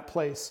in that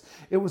place.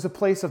 It was a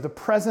place of the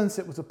presence.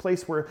 It was a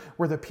place where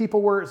the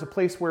people were. It was a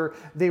place where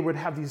they would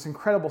have these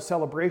incredible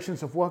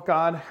celebrations of what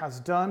God has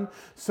done.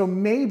 So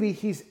maybe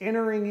he's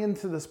entering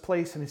into this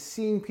place and is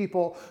seeing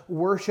people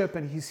worship,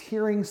 and he's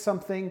hearing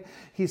something.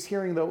 He's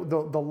hearing the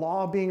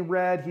law being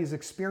read. He's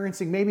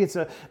experiencing, maybe it's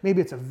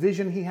a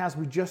vision he has.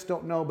 We just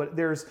don't know. But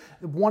there's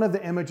one of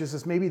the images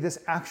is maybe this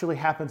actually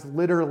happens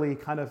literally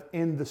kind of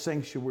in the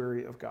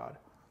sanctuary of God.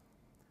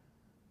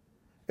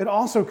 It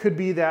also could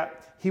be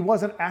that he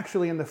wasn't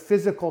actually in the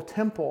physical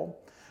temple,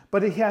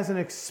 but he has an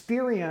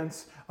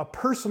experience, a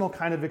personal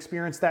kind of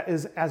experience that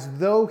is as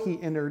though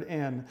he entered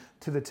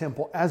into the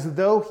temple, as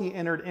though he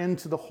entered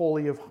into the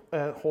Holy of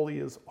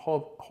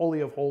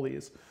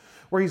Holies,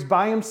 where he's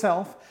by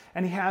himself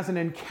and he has an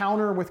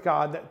encounter with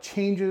God that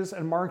changes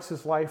and marks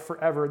his life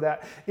forever,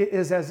 that it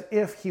is as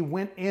if he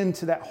went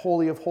into that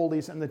Holy of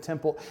Holies in the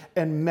temple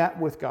and met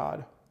with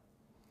God.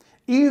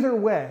 Either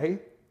way,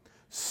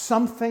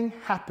 something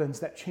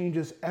happens that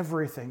changes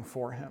everything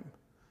for him.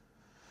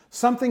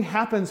 Something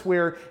happens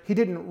where he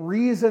didn't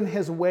reason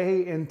his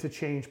way into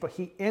change, but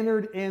he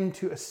entered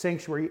into a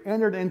sanctuary, he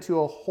entered into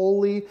a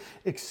holy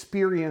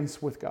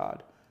experience with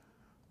God,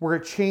 where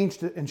it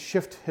changed and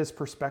shifted his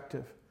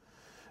perspective.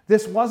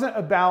 This wasn't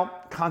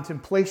about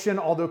contemplation,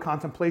 although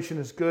contemplation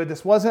is good.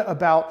 This wasn't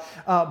about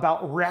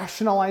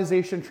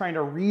rationalization, trying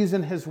to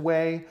reason his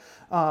way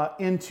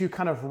into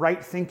kind of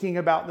right thinking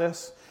about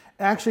this.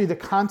 Actually, the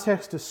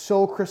context is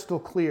so crystal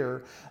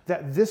clear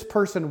that this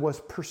person was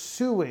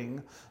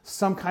pursuing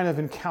some kind of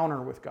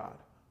encounter with God.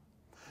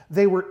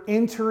 They were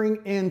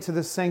entering into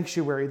the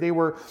sanctuary. They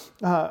were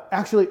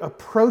actually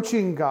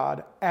approaching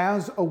God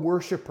as a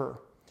worshiper,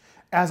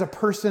 as a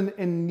person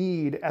in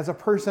need, as a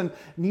person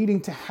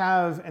needing to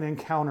have an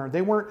encounter.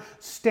 They weren't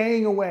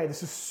staying away.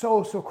 This is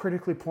so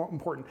critically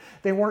important.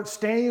 They weren't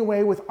staying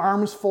away with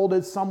arms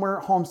folded somewhere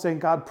at home saying,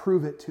 God,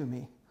 prove it to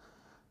me.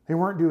 They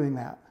weren't doing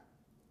that.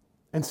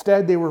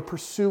 Instead, they were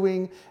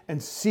pursuing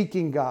and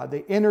seeking God.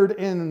 They entered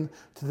into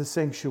the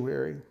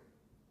sanctuary.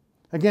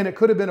 Again, it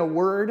could have been a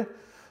word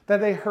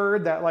that they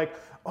heard that like,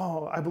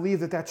 oh, I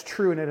believe that that's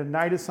true, and it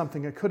ignited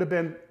something. It could have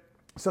been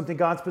something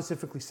God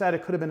specifically said.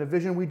 It could have been a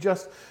vision. We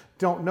just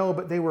don't know,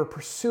 but they were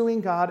pursuing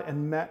God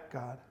and met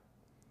God.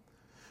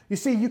 You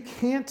see, you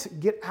can't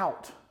get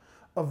out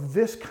of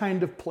this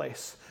kind of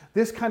place,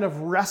 this kind of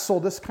wrestle,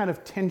 this kind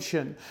of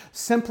tension,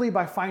 simply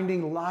by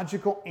finding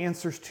logical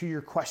answers to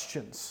your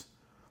questions.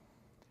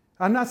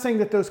 I'm not saying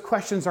that those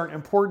questions aren't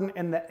important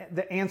and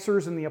the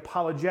answers and the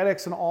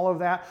apologetics and all of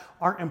that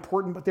aren't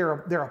important, but they're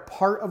a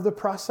part of the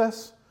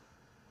process.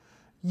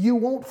 You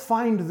won't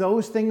find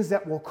those things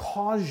that will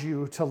cause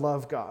you to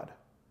love God.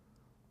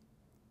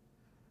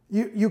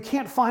 You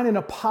can't find an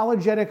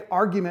apologetic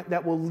argument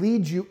that will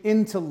lead you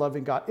into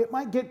loving God. It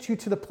might get you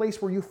to the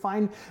place where you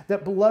find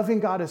that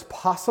loving God is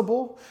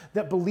possible,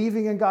 that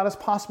believing in God is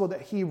possible,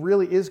 that He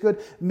really is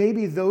good.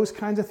 Maybe those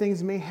kinds of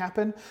things may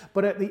happen.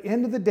 But at the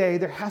end of the day,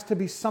 there has to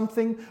be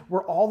something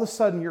where all of a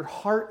sudden your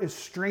heart is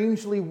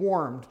strangely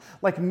warmed,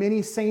 like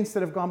many saints that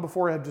have gone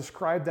before have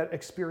described that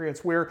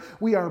experience, where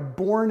we are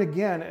born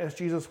again, as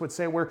Jesus would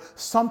say, where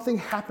something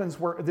happens,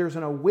 where there's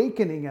an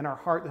awakening in our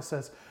heart that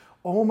says,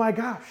 oh my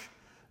gosh,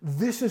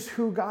 this is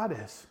who God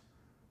is.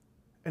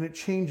 And it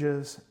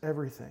changes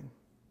everything.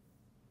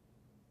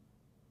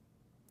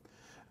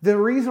 The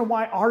reason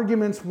why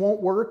arguments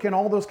won't work and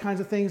all those kinds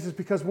of things is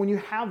because when you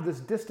have this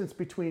distance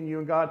between you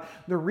and God,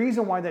 the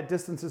reason why that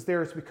distance is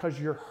there is because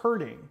you're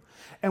hurting.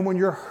 And when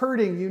you're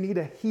hurting, you need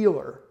a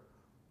healer.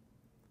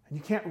 And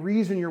you can't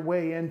reason your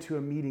way into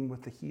a meeting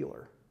with the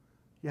healer.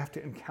 You have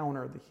to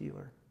encounter the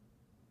healer.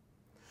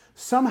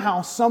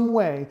 Somehow, some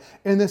way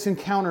in this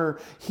encounter,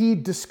 he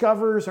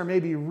discovers or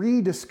maybe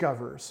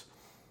rediscovers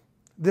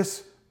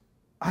this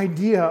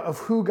idea of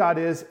who God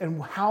is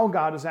and how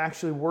God is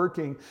actually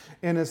working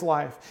in his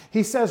life.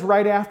 He says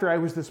right after, I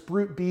was this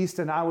brute beast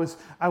and I was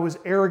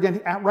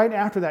arrogant. Right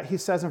after that, he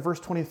says in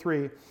verse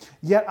 23,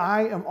 yet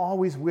I am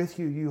always with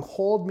you. You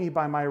hold me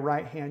by my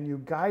right hand.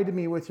 You guide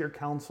me with your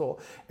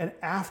counsel. And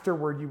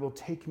afterward, you will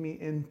take me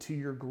into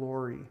your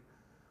glory.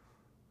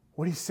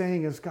 What he's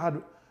saying is,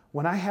 God,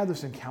 when I had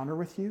this encounter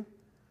with you,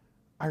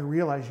 I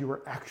realized you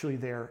were actually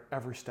there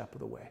every step of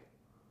the way.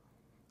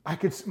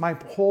 My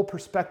whole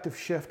perspective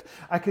shift.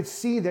 I could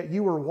see that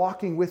you were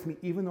walking with me,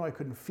 even though I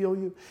couldn't feel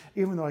you,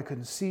 even though I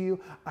couldn't see you.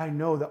 I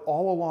know that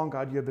all along,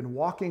 God, you have been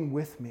walking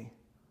with me.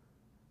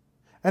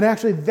 And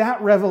actually,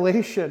 that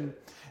revelation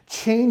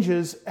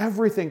changes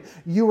everything.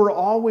 You were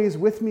always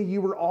with me.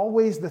 You were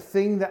always the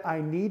thing that I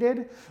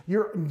needed.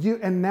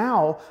 And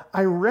now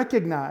I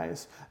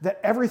recognize that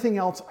everything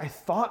else I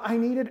thought I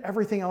needed,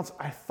 everything else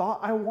I thought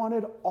I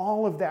wanted,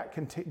 all of that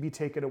can be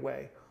taken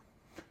away.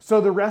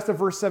 So the rest of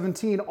verse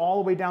 17,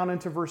 all the way down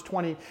into verse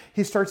 20,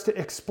 he starts to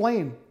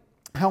explain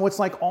how it's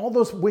like all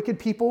those wicked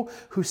people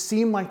who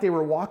seem like they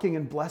were walking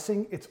in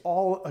blessing, it's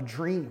all a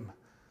dream.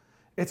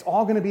 It's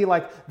all going to be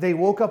like they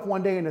woke up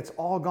one day and it's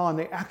all gone.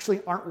 They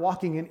actually aren't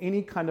walking in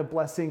any kind of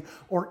blessing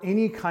or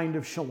any kind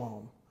of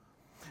shalom.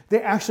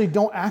 They actually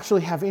don't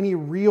have any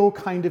real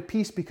kind of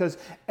peace, because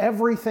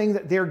everything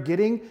that they're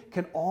getting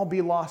can all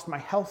be lost. My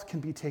health can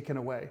be taken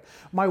away.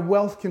 My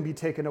wealth can be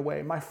taken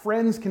away. My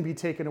friends can be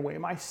taken away.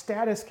 My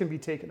status can be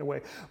taken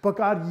away. But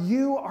God,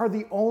 you are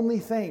the only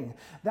thing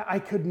that I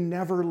could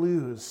never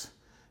lose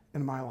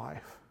in my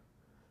life.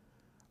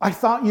 I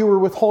thought you were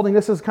withholding,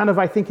 this is kind of,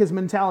 I think, his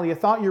mentality. I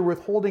thought you were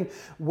withholding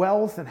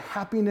wealth and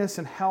happiness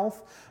and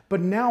health,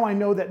 but now I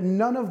know that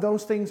none of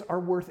those things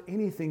are worth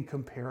anything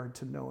compared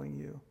to knowing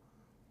you.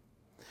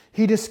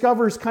 He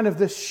discovers kind of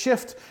this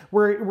shift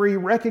where he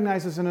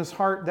recognizes in his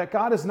heart that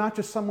God is not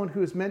just someone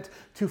who is meant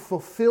to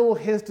fulfill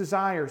his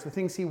desires, the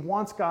things he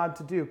wants God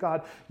to do.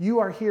 God, you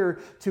are here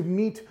to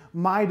meet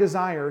my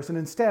desires, and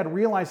instead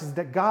realizes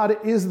that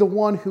God is the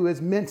one who is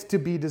meant to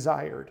be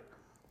desired.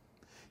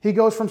 He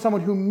goes from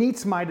someone who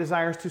meets my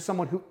desires to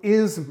someone who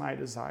is my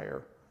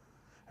desire.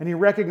 And he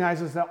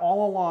recognizes that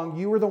all along,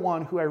 you are the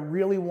one who I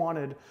really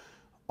wanted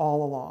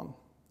all along.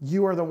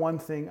 You are the one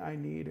thing I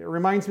need. It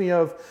reminds me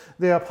of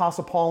the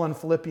Apostle Paul in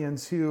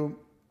Philippians who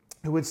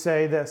would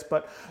say this,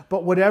 but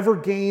whatever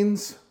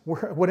gains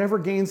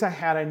I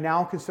had, I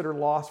now consider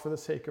loss for the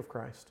sake of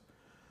Christ.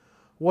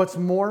 What's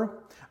more,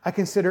 I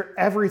consider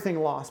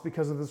everything lost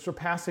because of the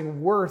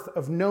surpassing worth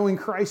of knowing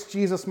Christ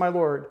Jesus my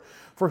Lord,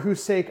 for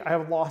whose sake I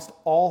have lost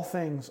all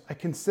things. I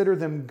consider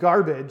them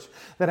garbage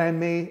that I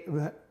may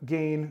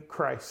gain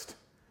Christ.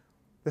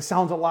 This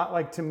sounds a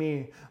lot to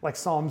me like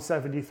Psalm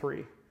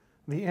 73.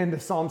 The end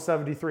of Psalm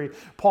 73.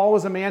 Paul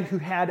was a man who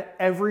had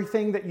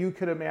everything that you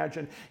could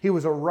imagine. He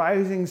was a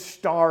rising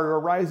star, a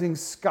rising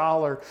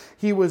scholar.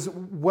 He was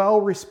well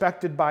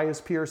respected by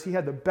his peers. He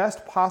had the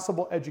best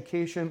possible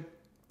education.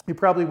 He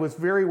probably was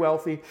very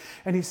wealthy.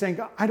 And he's saying,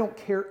 God, I don't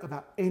care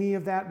about any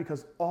of that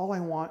because all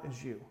I want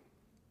is you.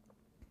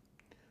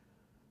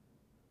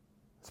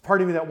 It's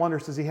part of me that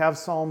wonders, does he have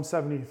Psalm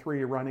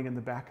 73 running in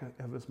the back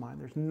of his mind?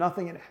 There's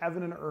nothing in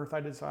heaven and earth I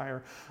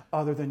desire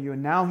other than you.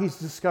 And now he's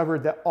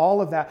discovered that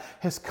all of that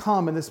has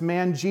come in this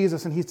man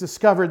Jesus, and he's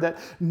discovered that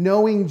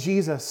knowing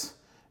Jesus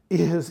he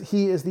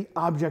is the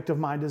object of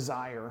my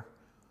desire.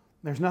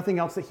 There's nothing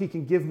else that he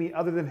can give me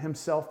other than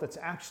himself that's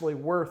actually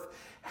worth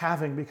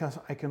having, because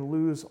I can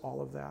lose all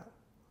of that.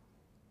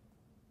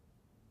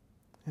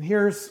 And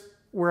here's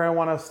where I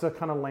want us to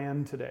kind of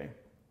land today.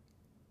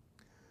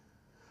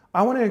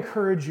 I want to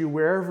encourage you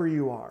wherever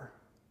you are,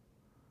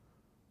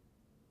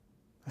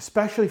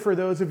 especially for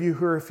those of you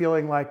who are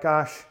feeling like,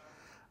 gosh,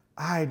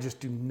 I just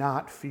do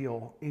not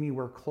feel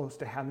anywhere close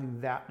to having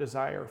that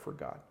desire for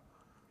God.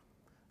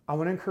 I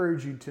want to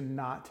encourage you to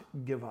not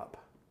give up.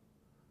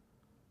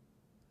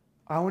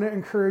 I want to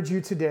encourage you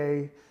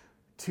today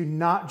to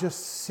not just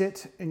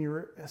sit in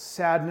your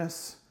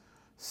sadness,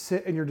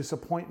 sit in your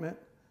disappointment,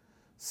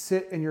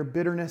 sit in your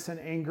bitterness and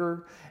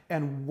anger,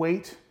 and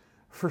wait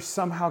for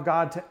somehow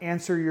God to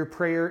answer your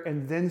prayer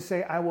and then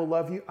say, I will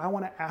love you. I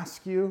want to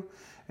ask you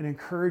and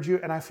encourage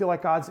you. And I feel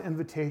like God's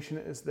invitation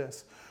is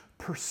this: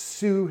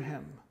 pursue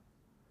him,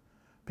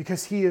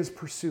 because he is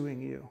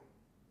pursuing you.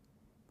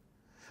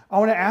 I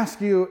want to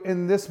ask you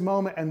in this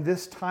moment and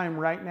this time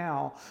right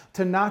now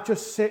to not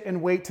just sit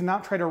and wait, to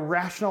not try to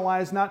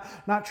rationalize,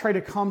 not try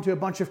to come to a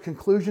bunch of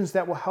conclusions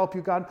that will help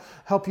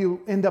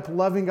you end up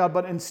loving God,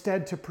 but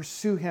instead to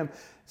pursue him,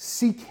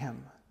 seek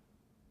him.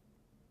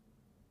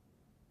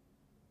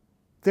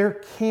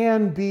 There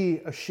can be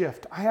a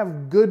shift. I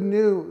have good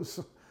news.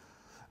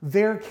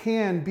 There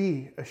can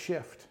be a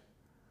shift.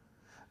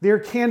 There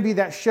can be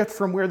that shift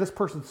from where this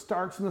person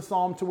starts in the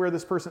psalm to where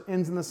this person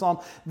ends in the psalm.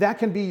 That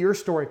can be your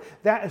story.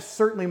 That is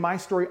certainly my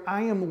story.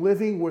 I am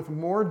living with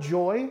more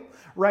joy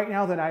right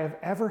now than I have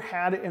ever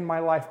had in my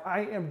life.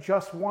 I am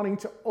just wanting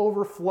to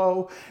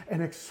overflow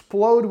and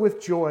explode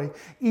with joy,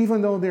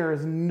 even though there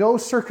is no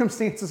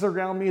circumstances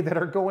around me that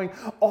are going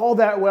all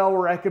that well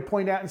where I could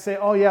point out and say,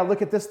 oh yeah,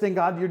 look at this thing,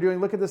 God, you're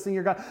doing. Look at this thing,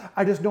 you're God.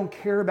 I just don't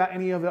care about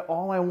any of it.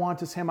 All I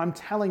want is him. I'm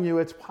telling you,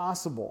 it's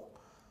possible.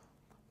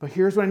 But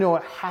here's what I know: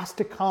 it has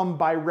to come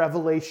by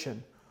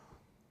revelation.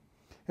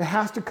 It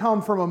has to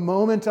come from a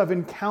moment of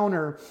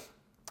encounter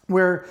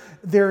where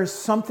there is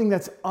something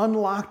that's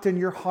unlocked in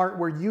your heart,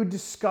 where you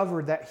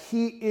discover that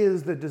he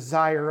is the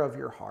desire of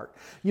your heart.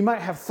 You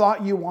might have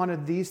thought you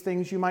wanted these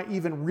things. You might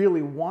even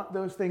really want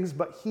those things,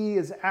 but he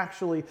is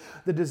actually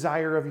the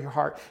desire of your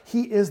heart.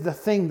 He is the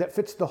thing that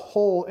fits the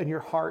hole in your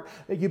heart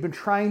that you've been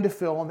trying to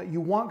fill, and that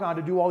you want God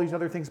to do all these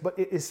other things, but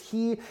it is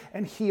he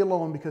and he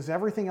alone, because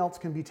everything else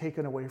can be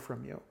taken away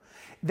from you.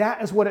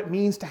 That is what it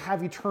means to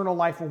have eternal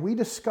life. When we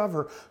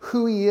discover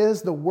who he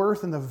is, the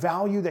worth and the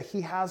value that he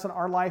has in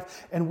our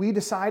life, and we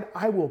decide,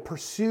 I will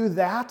pursue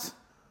that,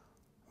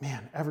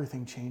 man,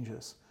 everything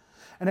changes.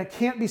 And it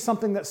can't be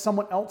something that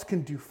someone else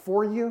can do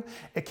for you.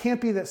 It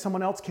can't be that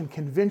someone else can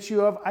convince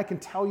you of. I can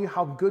tell you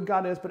how good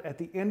God is, but at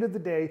the end of the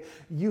day,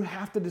 you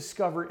have to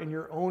discover in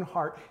your own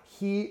heart,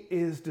 he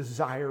is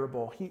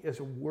desirable. He is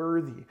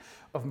worthy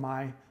of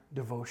my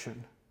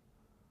devotion.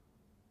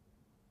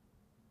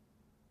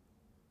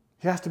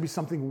 It has to be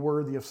something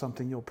worthy of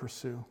something you'll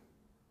pursue.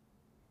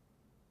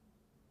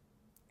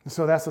 And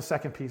so that's the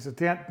second piece.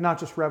 It's not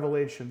just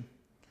revelation,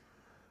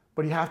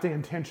 But you have to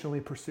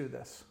intentionally pursue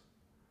this.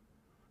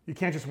 You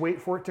can't just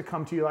wait for it to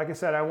come to you. Like I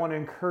said, I want to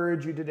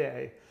encourage you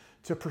today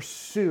to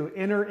pursue,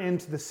 enter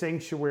into the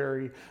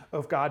sanctuary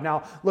of God.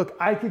 Now, look,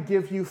 I could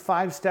give you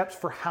 5 steps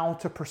for how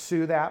to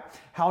pursue that,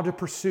 how to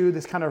pursue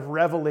this kind of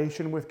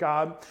revelation with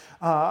God.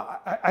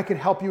 I could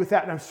help you with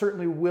that, and I'm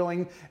certainly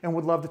willing and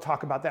would love to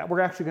talk about that. We're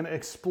actually going to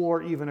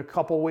explore even a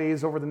couple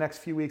ways over the next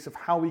few weeks of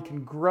how we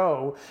can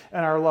grow in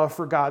our love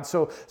for God.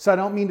 So I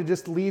don't mean to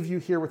just leave you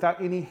here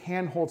without any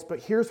handholds, but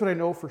here's what I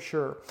know for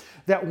sure,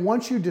 that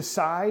once you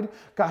decide,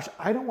 gosh,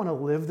 I don't want to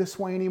live this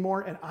way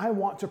anymore, and I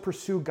want to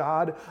pursue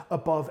God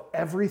above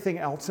everything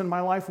else in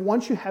my life.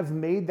 Once you have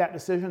made that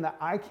decision that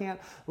I can't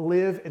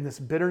live in this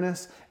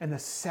bitterness and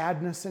this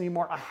sadness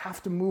anymore, I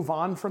have to move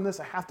on from this,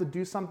 I have to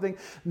do something,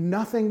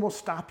 nothing will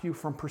stop you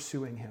from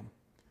pursuing him.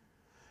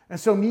 And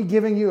so me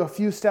giving you a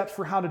few steps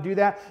for how to do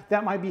that,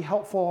 that might be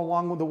helpful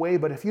along the way,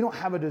 but if you don't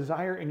have a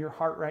desire in your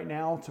heart right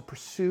now to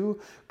pursue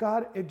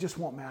God, it just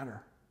won't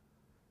matter.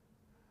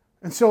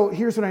 And so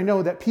here's what I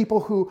know, that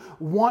people who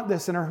want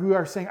this and who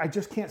are saying, I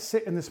just can't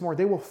sit in this more,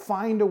 they will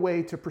find a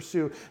way to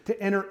pursue,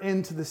 to enter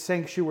into the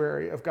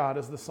sanctuary of God,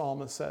 as the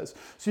psalmist says.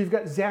 So you've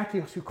got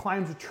Zacchaeus who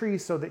climbs a tree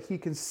so that he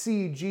can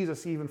see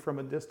Jesus even from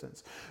a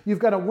distance. You've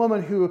got a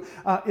woman who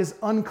is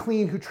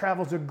unclean, who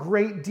travels a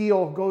great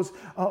deal,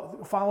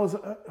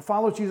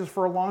 follows Jesus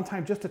for a long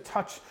time just to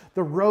touch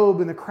the robe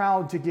in the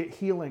crowd to get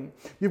healing.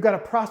 You've got a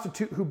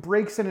prostitute who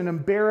breaks in and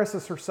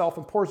embarrasses herself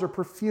and pours her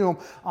perfume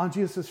on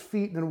Jesus'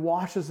 feet and then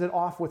washes it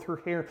off with her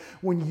hair.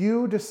 When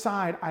you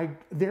decide,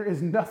 there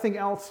is nothing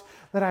else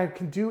that I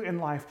can do in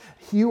life,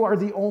 you are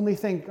the only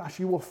thing, gosh,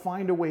 you will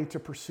find a way to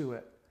pursue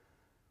it.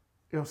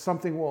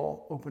 Something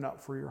will open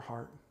up for your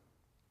heart.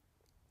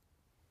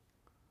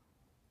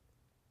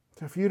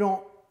 So if you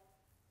don't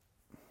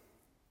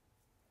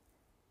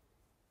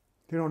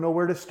know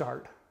where to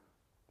start,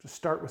 just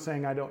start with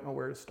saying, I don't know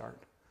where to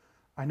start.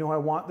 I know I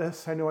want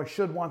this, I know I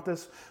should want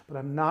this, but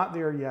I'm not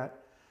there yet.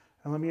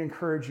 And let me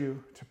encourage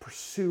you to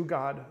pursue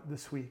God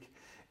this week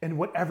in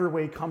whatever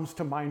way comes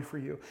to mind for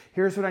you.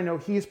 Here's what I know.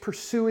 He's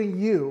pursuing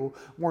you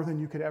more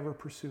than you could ever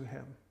pursue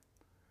him.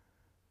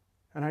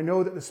 And I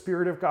know that the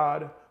Spirit of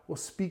God will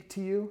speak to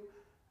you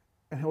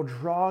and he'll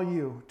draw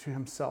you to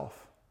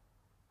himself.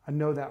 I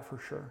know that for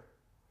sure.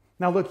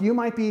 Now, look, you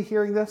might be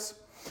hearing this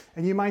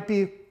and you might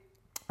be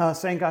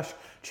saying, gosh,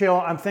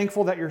 Chael, I'm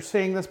thankful that you're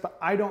saying this, but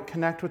I don't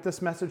connect with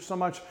this message so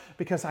much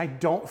because I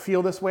don't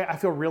feel this way. I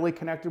feel really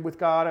connected with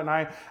God and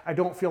I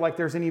don't feel like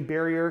there's any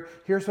barrier.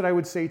 Here's what I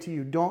would say to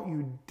you. Don't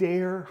you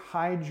dare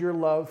hide your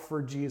love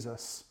for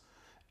Jesus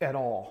at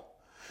all.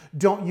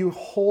 Don't you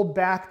hold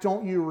back.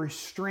 Don't you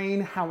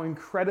restrain how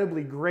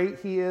incredibly great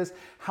he is,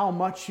 how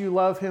much you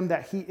love him,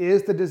 that he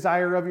is the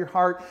desire of your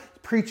heart.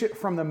 Preach it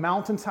from the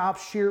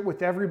mountaintops, share it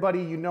with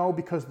everybody you know,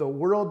 because the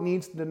world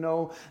needs to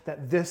know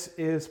that this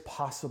is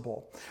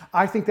possible.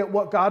 I think that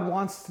what God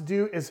wants to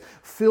do is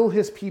fill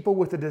his people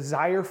with a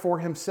desire for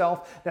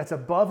himself that's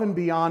above and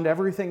beyond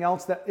everything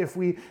else, that if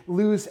we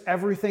lose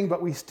everything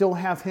but we still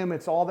have him,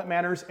 it's all that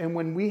matters. And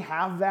when we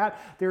have that,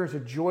 there is a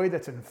joy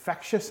that's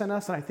infectious in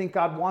us, and I think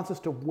God wants us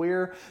to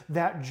wear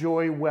that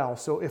joy well.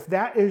 So if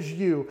that is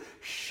you,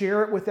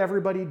 share it with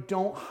everybody.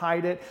 Don't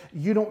hide it.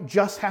 You don't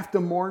just have to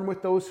mourn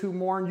with those who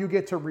mourn. You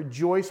get to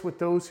rejoice with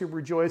those who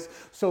rejoice.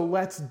 So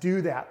let's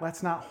do that.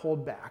 Let's not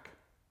hold back.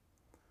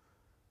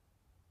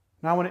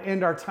 Now I want to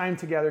end our time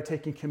together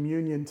taking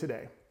communion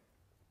today.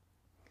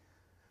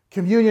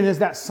 Communion is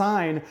that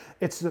sign.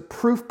 It's the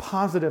proof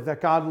positive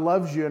that God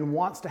loves you and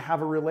wants to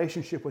have a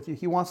relationship with you.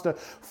 He wants to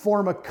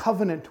form a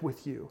covenant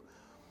with you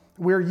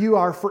where you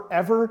are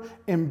forever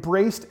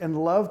embraced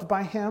and loved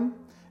by him,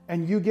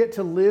 and you get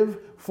to live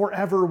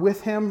forever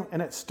with him,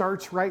 and it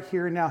starts right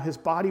here and now. His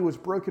body was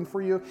broken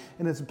for you,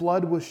 and his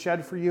blood was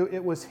shed for you.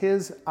 It was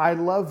his I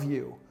love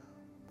you.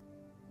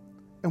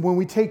 And when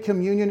we take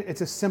communion,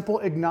 it's a simple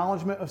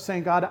acknowledgement of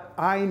saying, God,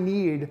 I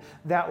need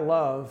that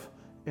love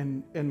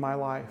in my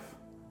life.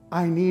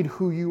 I need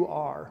who you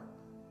are.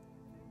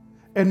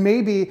 And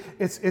maybe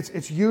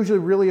it's usually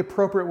really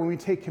appropriate when we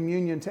take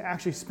communion to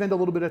actually spend a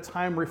little bit of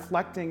time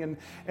reflecting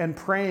and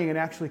praying and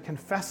actually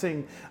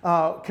confessing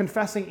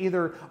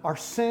either our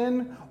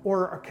sin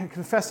or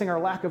confessing our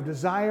lack of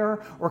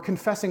desire or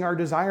confessing our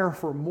desire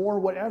for more,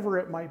 whatever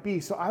it might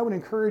be. So I would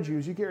encourage you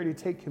as you get ready to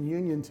take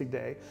communion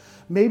today,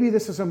 maybe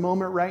this is a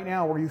moment right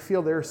now where you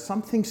feel there's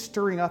something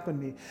stirring up in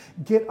me.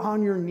 Get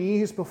on your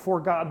knees before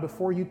God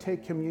before you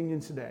take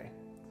communion today.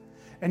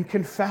 And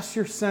confess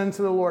your sin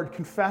to the Lord.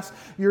 Confess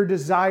your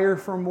desire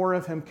for more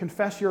of him.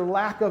 Confess your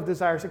lack of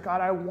desire. Say, God,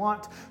 I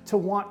want to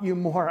want you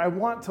more. I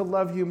want to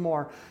love you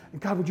more. And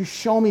God, would you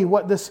show me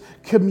what this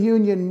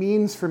communion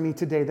means for me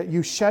today? That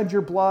you shed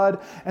your blood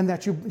and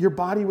that your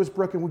body was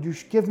broken. Would you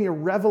give me a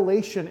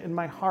revelation in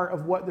my heart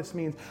of what this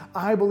means?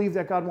 I believe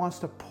that God wants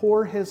to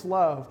pour his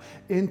love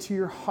into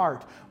your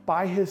heart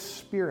by his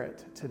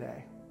Spirit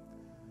today.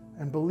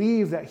 And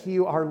believe that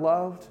you are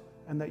loved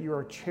and that you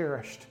are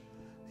cherished.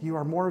 You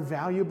are more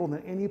valuable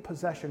than any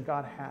possession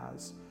God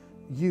has.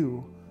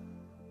 You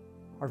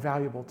are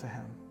valuable to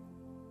him.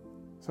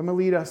 So I'm going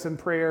to lead us in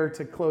prayer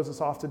to close us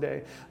off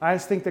today. I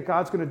just think that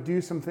God's going to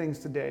do some things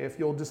today. If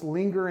you'll just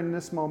linger in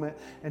this moment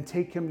and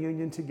take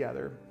communion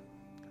together,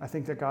 I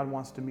think that God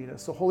wants to meet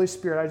us. So Holy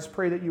Spirit, I just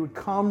pray that you would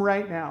come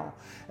right now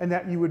and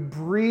that you would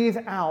breathe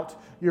out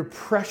your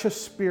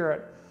precious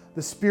Spirit,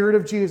 the Spirit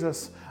of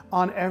Jesus,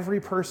 on every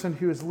person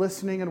who is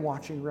listening and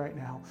watching right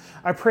now.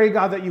 I pray,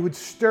 God, that you would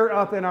stir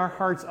up in our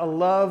hearts a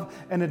love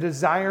and a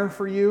desire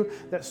for you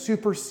that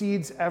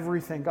supersedes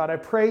everything. God, I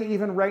pray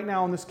even right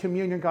now in this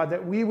communion, God,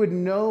 that we would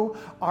know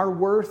our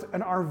worth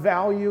and our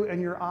value in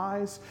your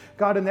eyes,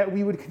 God, and that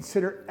we would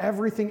consider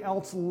everything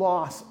else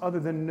loss other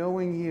than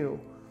knowing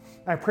you.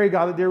 I pray,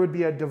 God, that there would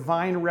be a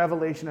divine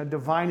revelation, a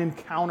divine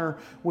encounter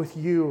with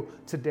you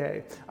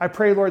today. I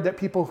pray, Lord, that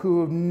people who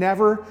have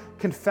never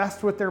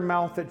confessed with their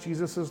mouth that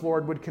Jesus is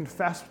Lord would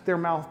confess with their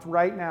mouth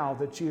right now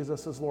that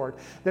Jesus is Lord.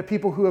 That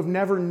people who have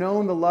never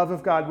known the love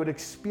of God would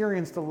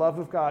experience the love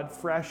of God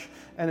fresh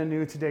and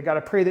anew today. God, I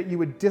pray that you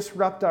would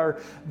disrupt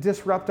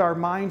our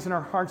minds and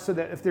our hearts so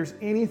that if there's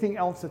anything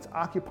else that's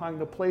occupying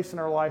the place in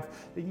our life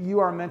that you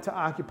are meant to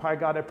occupy,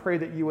 God, I pray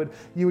that you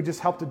would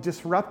just help to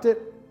disrupt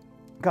it,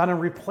 God,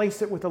 and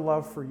replace it with a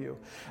love for you.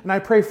 And I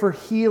pray for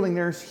healing.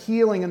 There's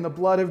healing in the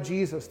blood of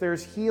Jesus.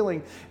 There's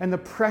healing in the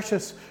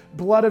precious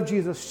blood of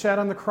Jesus shed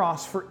on the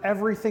cross for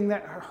everything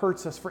that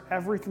hurts us, for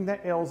everything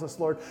that ails us,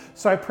 Lord.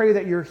 So I pray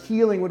that your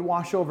healing would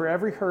wash over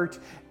every hurt,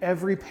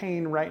 every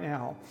pain right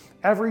now,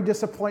 every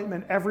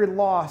disappointment, every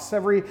loss,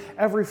 every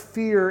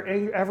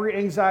fear, every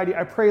anxiety.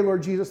 I pray,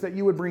 Lord Jesus, that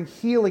you would bring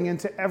healing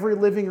into every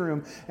living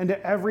room,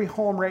 into every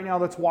home right now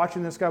that's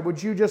watching this, God.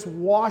 Would you just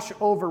wash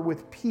over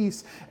with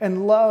peace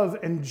and love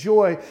and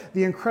joy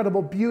the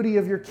incredible beauty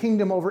of your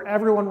kingdom over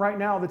everyone right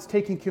now that's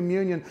taking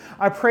communion.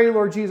 I pray,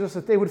 Lord Jesus,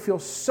 that they would feel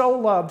so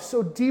loved,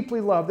 so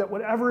deeply loved, that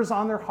whatever is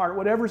on their heart,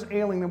 whatever's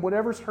ailing them,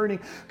 whatever's hurting,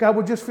 God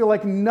would just feel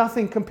like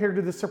nothing compared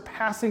to the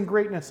surpassing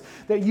greatness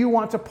that you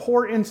want to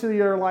pour into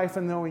their life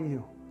and knowing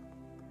you.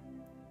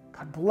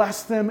 God,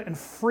 bless them and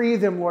free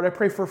them, Lord. I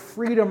pray for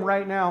freedom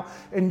right now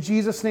in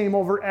Jesus' name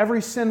over every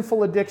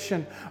sinful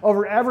addiction,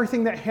 over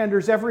everything that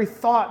hinders, every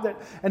thought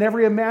and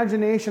every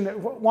imagination that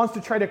wants to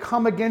try to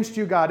come against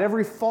you, God,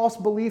 every false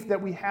belief that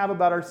we have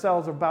about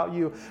ourselves, about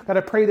you. God,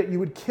 I pray that you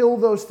would kill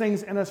those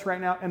things in us right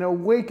now and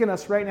awaken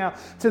us right now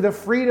to the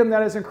freedom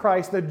that is in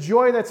Christ, the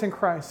joy that's in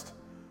Christ.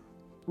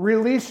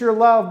 Release your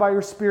love by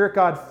your Spirit,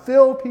 God.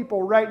 Fill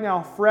people right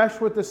now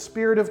fresh with the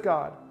Spirit of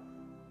God.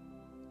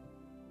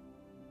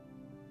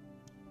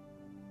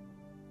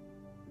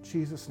 In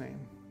Jesus' name,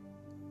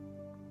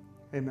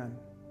 amen.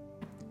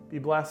 Be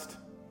blessed.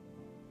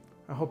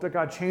 I hope that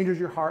God changes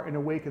your heart and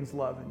awakens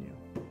love in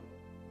you.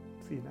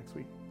 See you next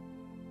week.